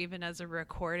it, or even as a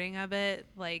recording of it.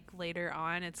 Like later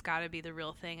on, it's got to be the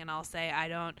real thing. And I'll say,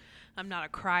 I'm not a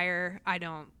crier. I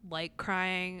don't like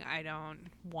crying. I don't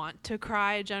want to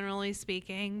cry, generally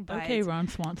speaking. But okay, Ron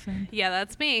Swanson. Yeah,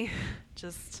 that's me.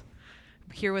 Just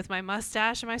here with my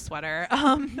mustache and my sweater.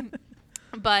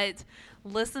 But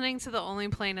listening to The Only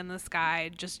Plane in the Sky,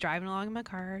 just driving along in my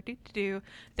car, I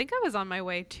think I was on my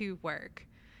way to work,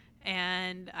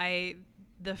 and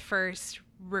the first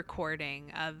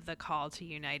recording of the call to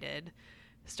United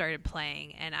started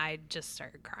playing, and I just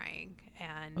started crying,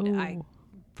 and Ooh.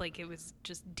 it was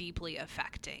just deeply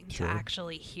affecting Sure. to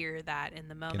actually hear that in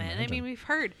the moment. And I mean, we've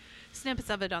heard snippets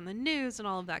of it on the news and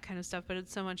all of that kind of stuff, but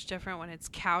it's so much different when it's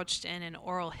couched in an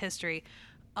oral history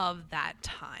of that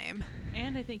time.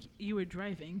 And I think you were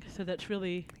driving, so that's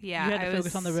really, Yeah, you had I to was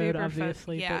focus on the road, super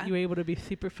obviously, yeah. but you were able to be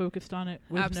super focused on it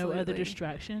with no other Absolutely.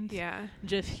 distractions. Yeah.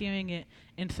 Just hearing it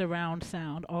in surround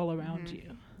sound all around Mhm.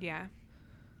 you. Yeah.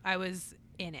 I was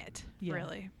in it, Yeah.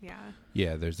 really. Yeah.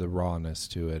 Yeah, there's a rawness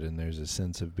to it, and there's a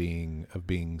sense of being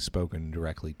spoken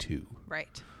directly to.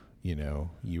 Right. You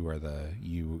know, you are the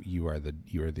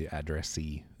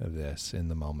addressee of this in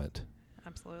the moment.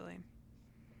 Absolutely.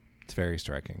 It's very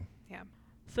striking. Yeah.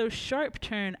 So sharp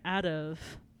turn out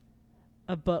of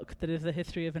a book that is the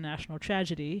history of a national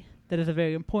tragedy, that is a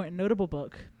very important, notable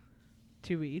book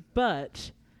to read,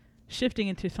 but shifting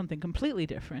into something completely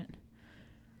different.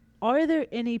 Are there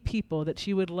any people that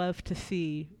you would love to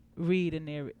see read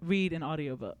an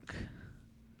audiobook?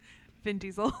 Vin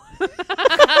Diesel.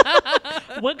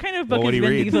 What kind of book What would is he Vin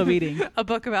read? Diesel reading? A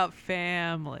book about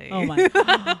family. Oh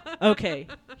my. Okay,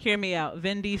 hear me out.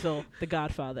 Vin Diesel, The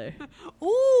Godfather.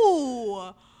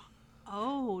 Ooh.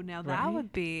 Oh, now that Right?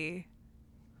 would be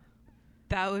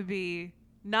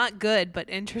not good, but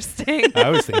interesting. I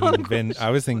was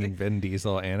thinking Vin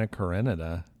Diesel, Anna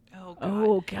Karenina. Oh, God.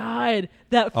 Oh God,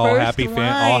 that All first happy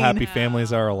line. all happy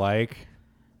families are alike.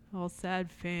 All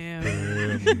sad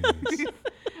family.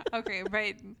 Okay,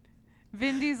 right.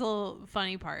 Vin Diesel,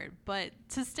 funny part. But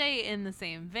to stay in the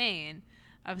same vein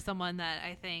of someone that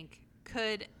I think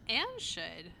could and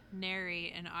should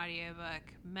narrate an audiobook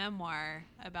memoir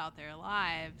about their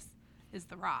lives is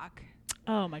The Rock.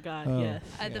 Oh my God, Oh. yes.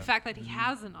 Yeah. The fact that he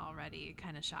hasn't already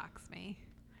kind of shocks me.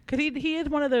 Because he is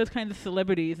one of those kind of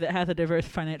celebrities that has a diverse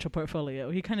financial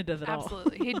portfolio. He kind of does it all.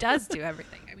 Absolutely. He does do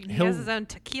everything. I mean, he He'll- has his own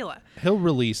tequila. He'll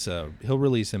release a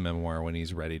memoir when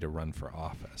he's ready to run for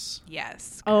office.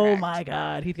 Yes. Oh correct. my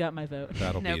God, he's got my vote.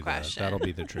 That'll No be question. that'll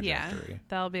be the Yeah. trajectory.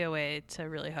 That'll be a way to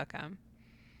really hook him.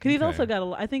 Because he's Okay. also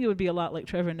got I think it would be a lot like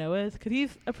Trevor Noah's. Because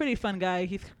he's a pretty fun guy.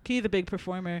 He's a big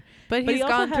performer. But But he's he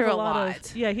also gone has through a a lot.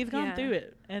 of, yeah, he's gone Yeah. through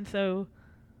it. And so,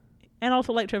 and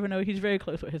also like Trevor Noah, he's very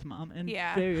close with his mom and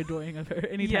Yeah. very adoring of her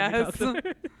anytime he Yes. talks to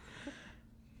her.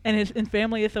 And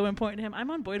family is so important to him. I'm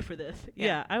on board for this.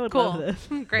 Yeah, I would Cool. love this.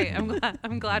 Great.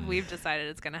 I'm glad we've decided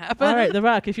it's going to happen. All right, The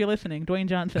Rock, if you're listening, Dwayne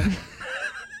Johnson.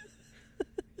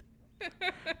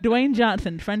 Dwayne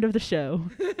Johnson, friend of the show,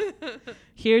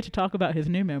 here to talk about his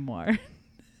new memoir.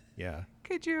 Yeah,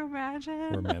 Could you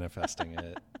imagine? we're manifesting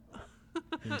it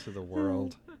into the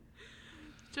world.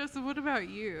 Joseph, what about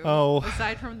you? Oh.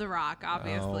 Aside from The Rock,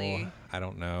 obviously. Oh, I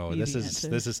don't know. Easy answer.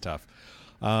 This is tough.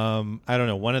 I don't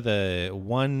know. One of the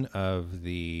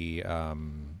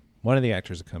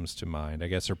actors that comes to mind, I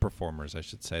guess, or performers, I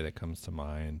should say, that comes to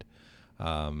mind,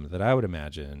 that I would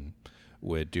imagine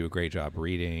would do a great job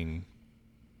reading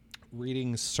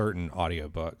certain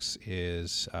audiobooks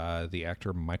is the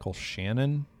actor Michael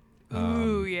Shannon.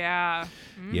 Ooh, yeah.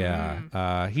 Mhm.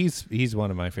 Yeah, he's one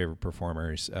of my favorite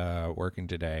performers working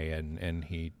today, and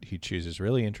he chooses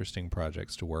really interesting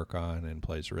projects to work on and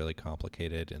plays really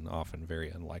complicated and often very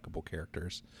unlikable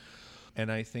characters. And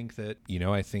I think that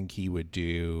I think he would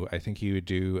do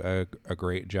a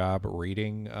great job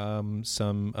reading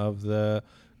some of the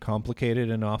complicated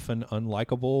and often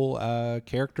unlikable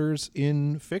characters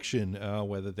in fiction,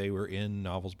 whether they were in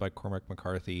novels by Cormac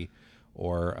McCarthy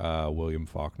or William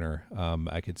Faulkner.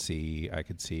 I could see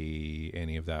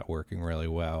any of that working really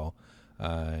well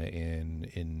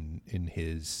in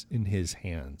his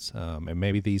hands. And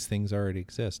maybe these things already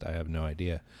exist. I have no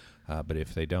idea. But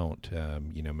if they don't,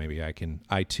 maybe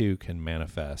I too can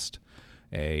manifest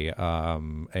put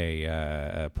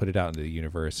it out into the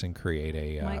universe and create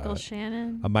a Michael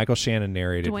Shannon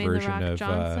narrated Dwayne "The version Rock"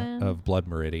 Johnson? of Blood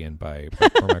Meridian by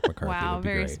Cormac McCarthy. Wow, Would be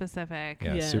very great. specific.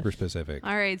 Yeah, Yes. super specific.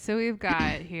 All right, so we've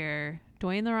got here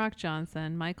Dwayne "The Rock"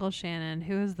 Johnson, Michael Shannon.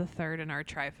 Who is the third in our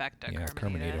trifecta? Yeah, Carmenita?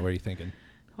 Carmenita. What are you thinking?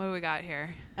 What do we got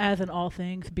here? As in all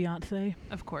things, Beyonce.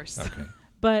 Of course. Okay.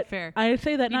 But Fair. I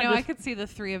say that not I just... could see the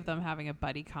three of them having a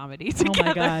buddy comedy Oh together.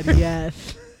 my God,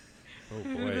 yes. Oh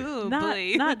boy. Ooh, not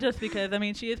boy. not just because, I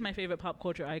mean, she is my favorite pop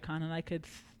culture icon and I could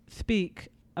speak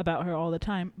about her all the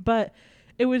time, but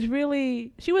she wasn't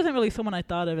really someone I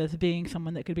thought of as being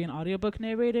someone that could be an audiobook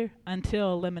narrator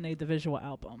until Lemonade, the visual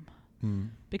album. Hmm.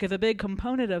 Because a big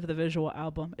component of the visual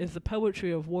album is the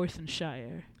poetry of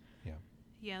Worcestershire.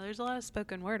 Yeah, there's a lot of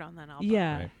spoken word on that album.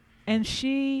 Yeah. Right. And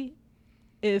she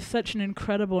is such an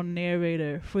incredible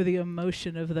narrator for the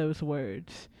emotion of those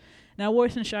words. Now,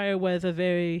 Worcestershire was a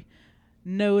very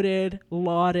noted,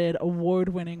 lauded,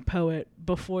 award-winning poet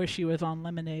before she was on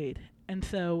Lemonade. And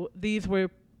so these were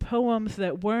poems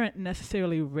that weren't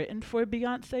necessarily written for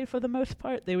Beyonce for the most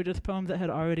part. They were just poems that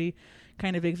had already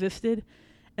kind of existed.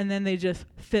 and then they just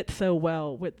fit so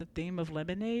well with the theme of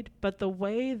Lemonade. But the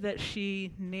way that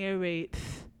she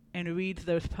narrates and reads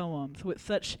those poems with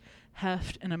such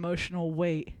heft and emotional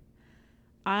weight,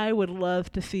 I would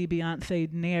love to see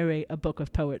Beyonce narrate a book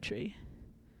of poetry.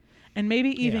 And maybe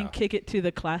even kick it to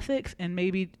the classics, and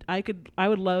maybe I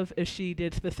would love if she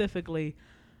did specifically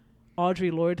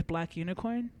Audre Lorde's Black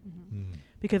Unicorn,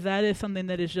 because that is something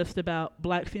that is just about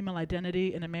Black female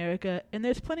identity in America, and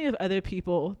there's plenty of other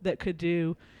people that could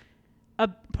do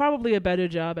probably a better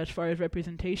job as far as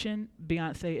representation.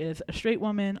 Beyonce is a straight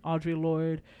woman. Audre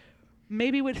Lorde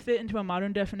maybe would fit into a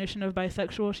modern definition of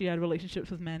bisexual. She had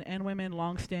relationships with men and women,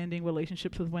 long-standing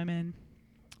relationships with women,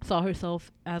 saw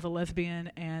herself as a lesbian,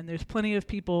 and there's plenty of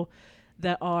people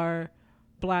that are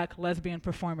Black lesbian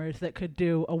performers that could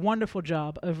do a wonderful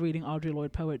job of reading Audre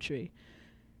Lorde poetry.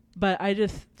 But I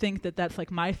just think that that's like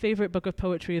my favorite book of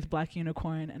poetry is Black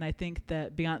Unicorn, and I think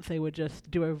that Beyonce would just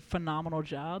do a phenomenal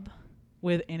job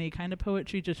with any kind of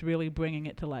poetry, just really bringing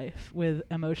it to life with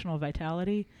emotional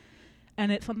vitality.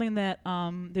 And it's something that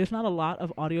there's not a lot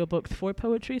of audiobooks for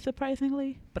poetry,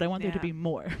 surprisingly, but I want there to be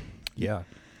more. Yeah.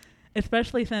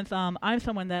 Especially since I'm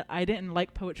someone that I didn't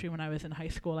like poetry when I was in high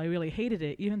school. I really hated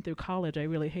it. Even through college, I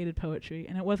really hated poetry.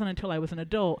 And it wasn't until I was an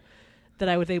adult that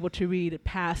I was able to read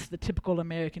past the typical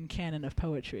American canon of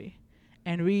poetry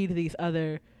and read these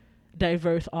other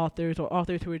diverse authors or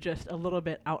authors who are just a little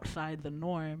bit outside the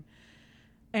norm.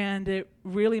 And it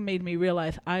really made me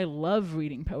realize I love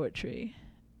reading poetry.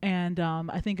 And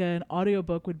I think an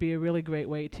audiobook would be a really great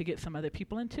way to get some other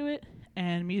people into it.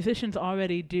 And musicians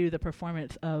already do the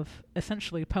performance of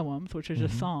essentially poems, which are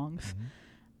just songs.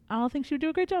 I don't think she would do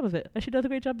a great job of it. She does a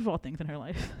great job of all things in her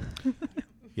life.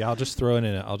 Yeah, I'll just throw in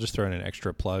an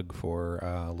extra plug for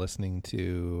listening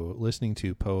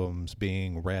to poems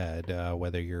being read,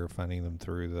 whether you're finding them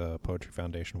through the Poetry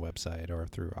Foundation website or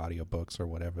through audiobooks or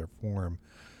whatever form.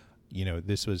 You know,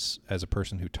 this was, as a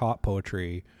person who taught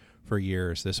poetry for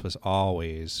years, this was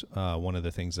always one of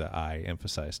the things that I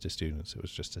emphasized to students. It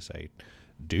was just to say,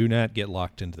 do not get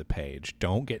locked into the page.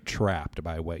 Don't get trapped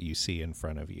by what you see in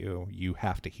front of you. You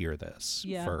have to hear this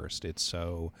first. It's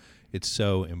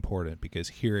so important, because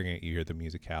hearing it, you hear the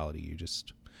musicality.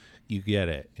 You get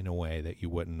it in a way that you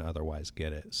wouldn't otherwise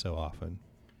get it so often.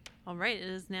 All right, it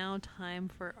is now time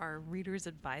for our Reader's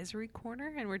Advisory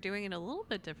Corner, and we're doing it a little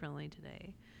bit differently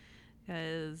today.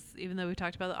 Because even though we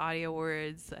talked about the Audie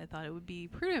Awards, I thought it would be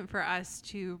prudent for us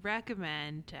to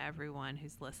recommend to everyone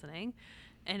who's listening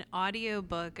an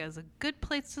audiobook as a good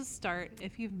place to start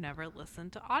if you've never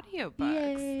listened to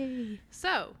audiobooks. Yay.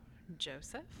 So,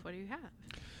 Joseph, what do you have?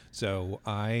 So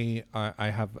I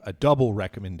have a double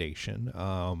recommendation.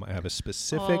 I have a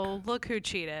specific... Oh, look who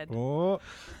cheated.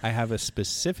 I have a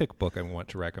specific book I want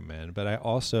to recommend, but I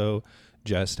also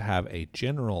just have a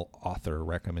general author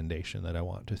recommendation that I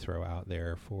want to throw out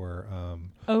there for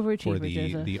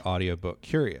the audiobook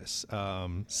curious.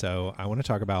 So I want to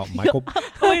talk about Michael...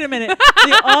 Wait a minute.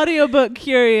 The audiobook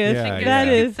curious. Yeah, I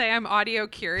could say I'm audio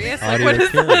curious. Audio like,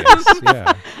 what curious,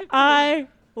 yeah. I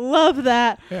love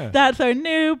that. Yeah. That's our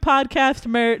new podcast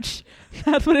merch.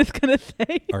 That's what it's going to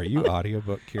say. Are you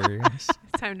audiobook curious?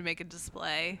 It's time to make a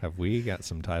display. Have we got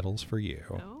some titles for you?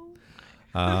 Oh.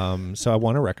 So I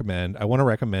want to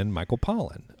recommend Michael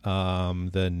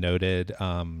Pollan, the noted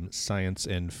science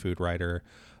and food writer.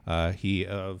 He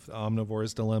of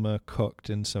Omnivore's Dilemma, Cooked,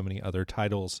 and so many other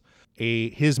titles.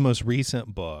 His most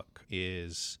recent book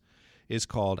is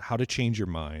called How to Change Your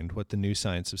Mind: What the New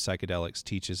Science of Psychedelics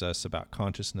Teaches Us About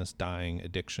Consciousness, Dying,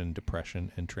 Addiction,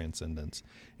 Depression, and Transcendence.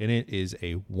 And it is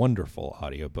a wonderful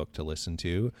audiobook to listen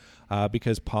to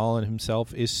because Pollan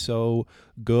himself is so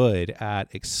good at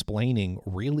explaining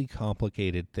really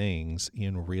complicated things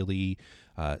in really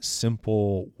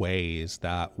simple ways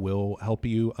that will help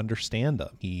you understand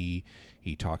them.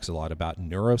 He talks a lot about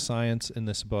neuroscience in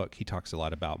this book. He talks a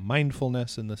lot about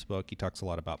mindfulness in this book. He talks a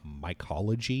lot about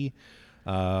mycology.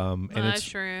 And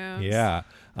mushrooms.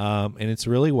 And it's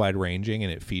really wide ranging,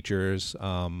 and it features,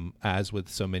 as with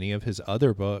so many of his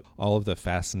other books, all of the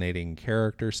fascinating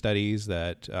character studies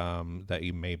that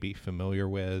you may be familiar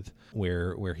with,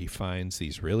 where he finds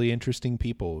these really interesting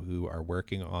people who are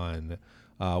working on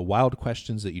wild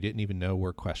questions that you didn't even know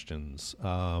were questions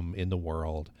in the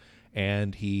world.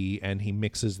 And he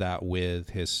mixes that with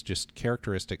his just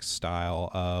characteristic style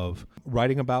of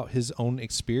writing about his own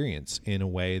experience in a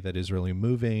way that is really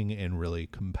moving and really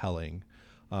compelling.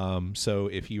 So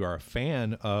if you are a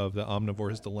fan of the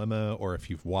Omnivore's Dilemma, or if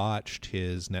you've watched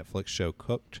his Netflix show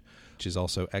Cooked, which is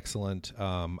also excellent,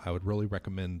 I would really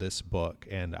recommend this book.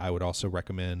 And I would also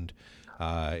recommend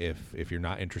If you're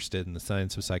not interested in the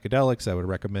science of psychedelics, I would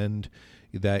recommend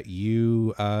that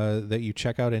you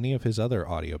check out any of his other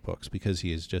audiobooks, because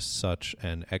he is just such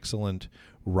an excellent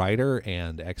writer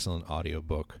and excellent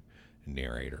audiobook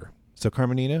narrator. So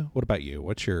Carmenina, what about you?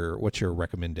 What's your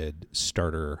recommended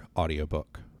starter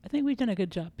audiobook? I think we've done a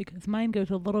good job, because mine goes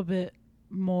a little bit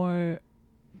more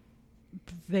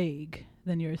vague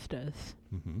than yours does.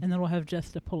 Mm-hmm. And then we'll have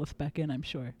Jess to pull us back in, I'm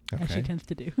sure, as she tends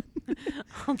to do.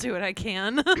 I'll do what I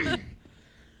can.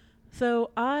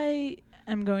 So I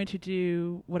am going to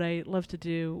do what I love to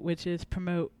do, which is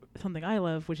promote something I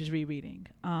love, which is rereading.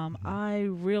 I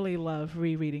really love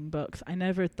rereading books. I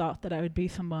never thought that I would be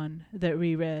someone that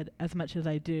reread as much as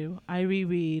I do. I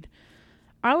reread,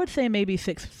 I would say maybe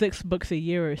six books a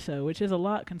year or so, which is a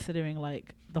lot considering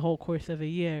like the whole course of a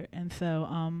year. And so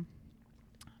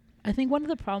I think one of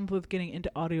the problems with getting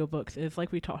into audiobooks is,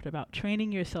 like we talked about,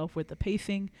 training yourself with the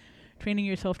pacing, training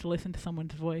yourself to listen to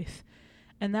someone's voice.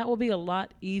 And that will be a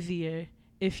lot easier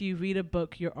if you read a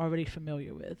book you're already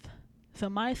familiar with. So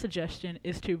my suggestion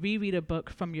is to reread a book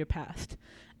from your past.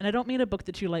 And I don't mean a book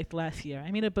that you liked last year.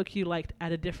 I mean a book you liked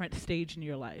at a different stage in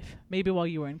your life. Maybe while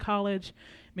you were in college,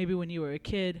 maybe when you were a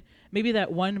kid, maybe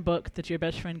that one book that your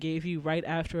best friend gave you right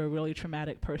after a really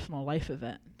traumatic personal life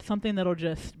event. Something that'll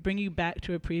just bring you back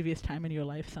to a previous time in your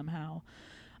life somehow.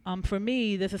 For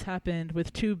me, this has happened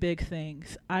with two big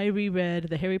things. I reread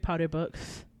the Harry Potter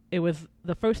books. It was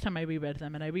the first time I reread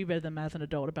them, and I reread them as an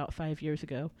adult about 5 years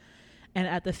ago. And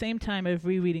at the same time of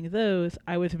rereading those,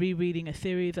 I was rereading a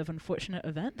series of unfortunate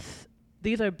events.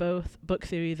 These are both book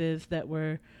series that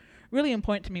were really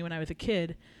important to me when I was a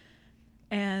kid.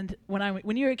 And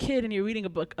when you're a kid and you're reading a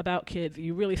book about kids,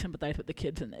 you really sympathize with the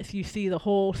kids in this. You see the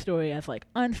whole story as like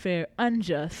unfair,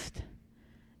 unjust.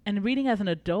 And reading as an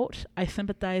adult, I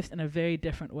sympathized in a very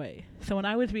different way. So when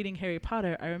I was reading Harry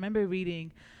Potter, I remember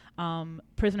reading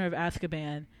Prisoner of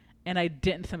Azkaban, and I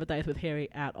didn't sympathize with Harry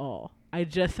at all. I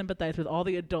just sympathized with all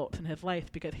the adults in his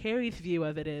life, because Harry's view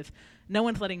of it is, no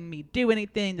one's letting me do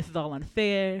anything, this is all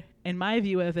unfair. And my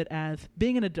view of it, as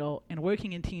being an adult and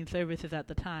working in teen services at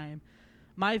the time,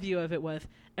 my view of it was,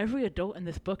 every adult in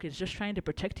this book is just trying to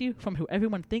protect you from who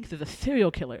everyone thinks is a serial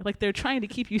killer. Like, they're trying to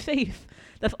keep you safe.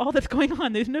 That's all that's going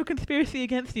on. There's no conspiracy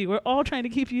against you. We're all trying to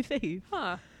keep you safe.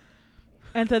 Huh.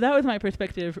 And so that was my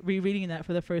perspective, rereading that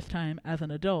for the first time as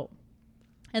an adult.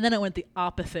 And then it went the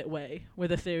opposite way with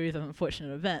a series of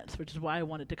unfortunate events, which is why I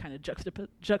wanted to kind of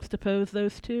juxtapose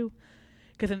those two.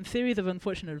 Because in series of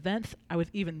unfortunate events, I was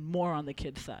even more on the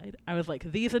kids' side. I was like,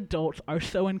 these adults are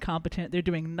so incompetent. They're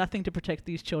doing nothing to protect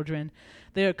these children.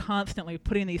 They are constantly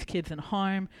putting these kids in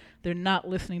harm. They're not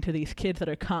listening to these kids that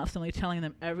are constantly telling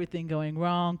them everything going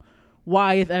wrong.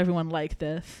 Why is everyone like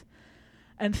this?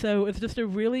 And so it's just a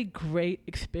really great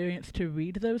experience to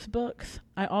read those books.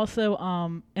 I also,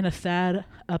 in a sad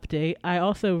update, I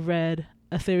also read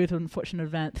a series of unfortunate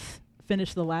events,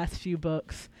 finished the last few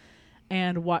books,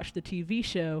 and watched the TV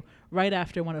show right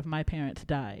after one of my parents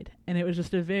died. And it was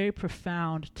just a very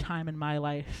profound time in my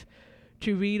life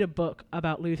to read a book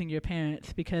about losing your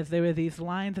parents, because there were these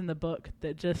lines in the book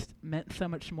that just meant so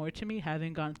much more to me,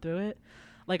 having gone through it.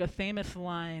 Like a famous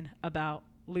line about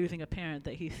losing a parent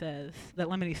that he says, that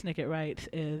Lemony Snicket writes,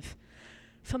 is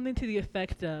something to the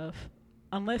effect of,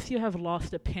 unless you have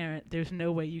lost a parent, there's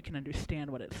no way you can understand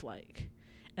what it's like.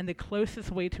 And the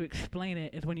closest way to explain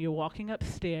it is when you're walking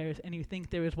upstairs and you think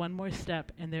there is one more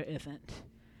step and there isn't.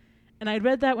 And I'd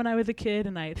read that when I was a kid,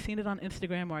 and I had seen it on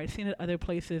Instagram, or I'd seen it other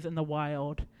places in the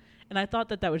wild, and I thought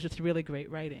that that was just really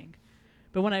great writing.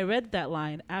 But when I read that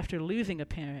line after losing a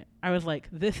parent, I was like,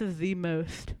 this is the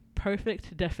most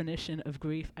perfect definition of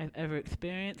grief I've ever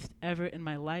experienced, ever in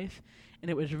my life, and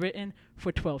it was written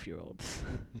for 12-year-olds.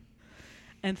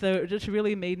 And so it just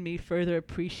really made me further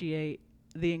appreciate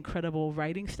the incredible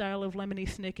writing style of Lemony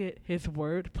Snicket. His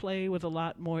wordplay was a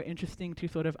lot more interesting to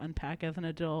sort of unpack as an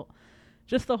adult.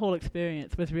 Just the whole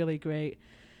experience was really great.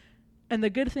 And the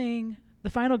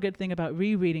final good thing about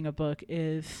rereading a book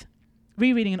is,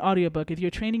 rereading an audiobook, if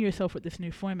you're training yourself with this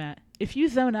new format, if you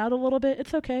zone out a little bit,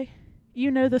 it's okay.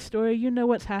 You know the story, you know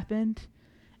what's happened.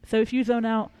 So if you zone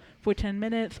out for 10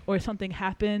 minutes, or something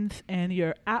happens and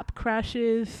your app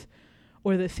crashes,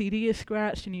 or the CD is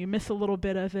scratched and you miss a little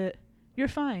bit of it, you're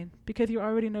fine, because you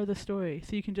already know the story.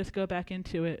 So you can just go back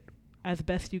into it as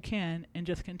best you can and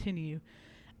just continue.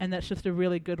 And that's just a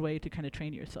really good way to kind of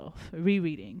train yourself,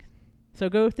 rereading. So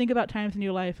go think about times in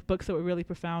your life, books that were really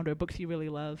profound or books you really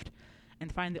loved,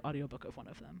 and find the audiobook of one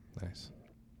of them. Nice.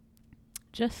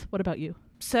 Jess, what about you?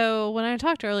 So when I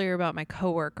talked earlier about my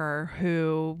coworker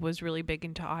who was really big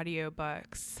into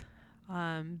audiobooks,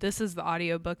 This is the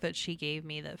audiobook that she gave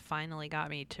me that finally got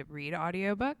me to read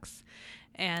audiobooks,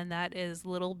 and that is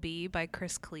Little Bee by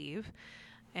Chris Cleave.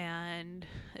 And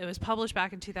it was published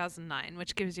back in 2009,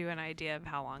 which gives you an idea of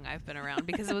how long I've been around,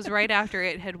 because it was right after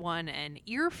it had won an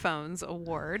Earphones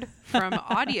Award from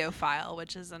Audiophile,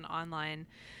 which is an online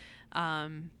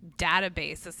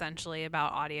database essentially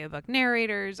about audiobook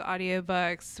narrators,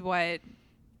 audiobooks,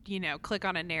 click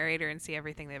on a narrator and see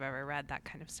everything they've ever read, that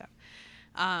kind of stuff.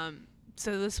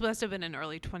 So this must have been in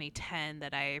early 2010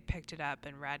 that I picked it up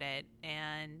and read it,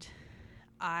 and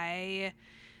I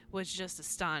was just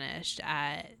astonished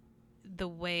at the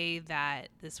way that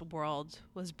this world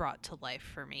was brought to life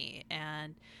for me.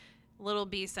 And Little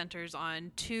Bee centers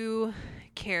on two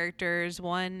characters.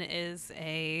 One is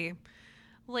a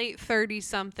late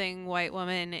 30-something white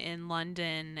woman in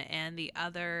London, and the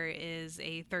other is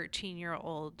a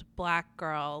 13-year-old black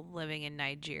girl living in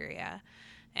Nigeria.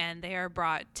 And they are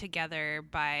brought together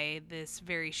by this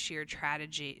very sheer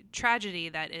tragedy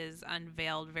that is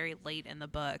unveiled very late in the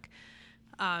book.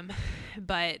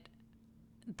 But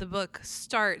the book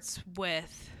starts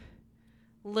with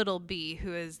Little Bee,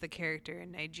 who is the character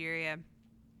in Nigeria,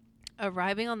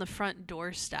 arriving on the front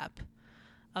doorstep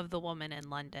of the woman in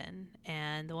London,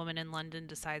 and the woman in London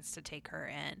decides to take her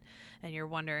in, and you're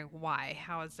wondering why.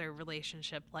 How is their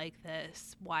relationship like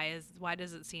this? Why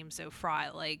does it seem so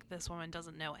fraught? Like, this woman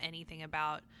doesn't know anything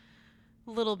about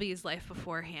Little Bee's life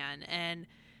beforehand. And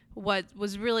what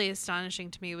was really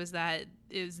astonishing to me was that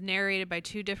it was narrated by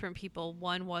two different people.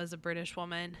 One was a British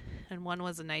woman and one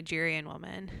was a Nigerian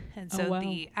woman. And so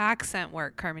the accent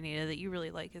work, Carmenita, that you really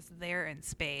like is there in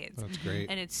spades. That's great.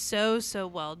 And it's so, so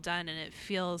well done. And it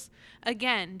feels,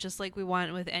 again, just like we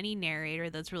want with any narrator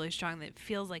that's really strong, that it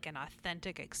feels like an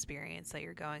authentic experience that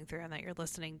you're going through and that you're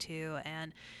listening to.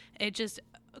 And it just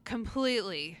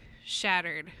completely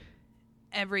shattered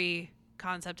every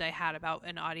concept I had about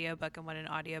an audiobook and what an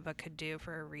audiobook could do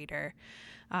for a reader.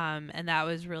 And that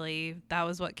was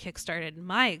what kickstarted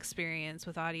my experience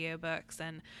with audiobooks.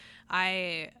 And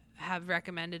I have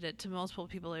recommended it to multiple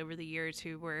people over the years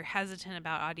who were hesitant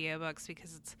about audiobooks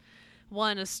because it's,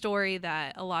 one, a story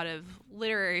that a lot of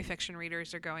literary fiction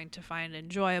readers are going to find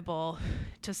enjoyable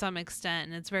to some extent,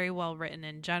 and it's very well written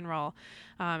in general.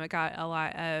 It got a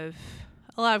lot of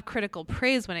critical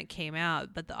praise when it came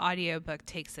out, but the audiobook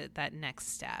takes it that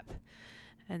next step.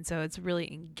 And so it's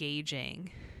really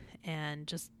engaging and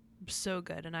just so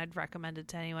good. And I'd recommend it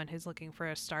to anyone who's looking for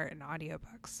a start in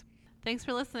audiobooks. Thanks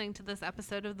for listening to this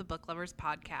episode of the Book Lovers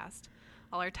Podcast.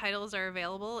 All our titles are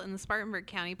available in the Spartanburg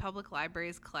County Public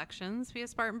Library's collections via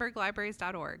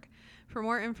spartanburglibraries.org. For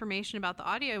more information about the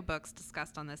audiobooks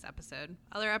discussed on this episode,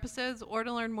 other episodes, or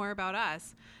to learn more about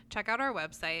us, check out our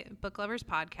website,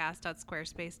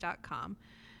 bookloverspodcast.squarespace.com.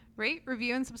 Rate,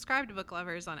 review, and subscribe to Book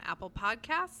Lovers on Apple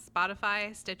Podcasts,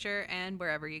 Spotify, Stitcher, and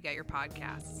wherever you get your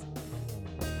podcasts.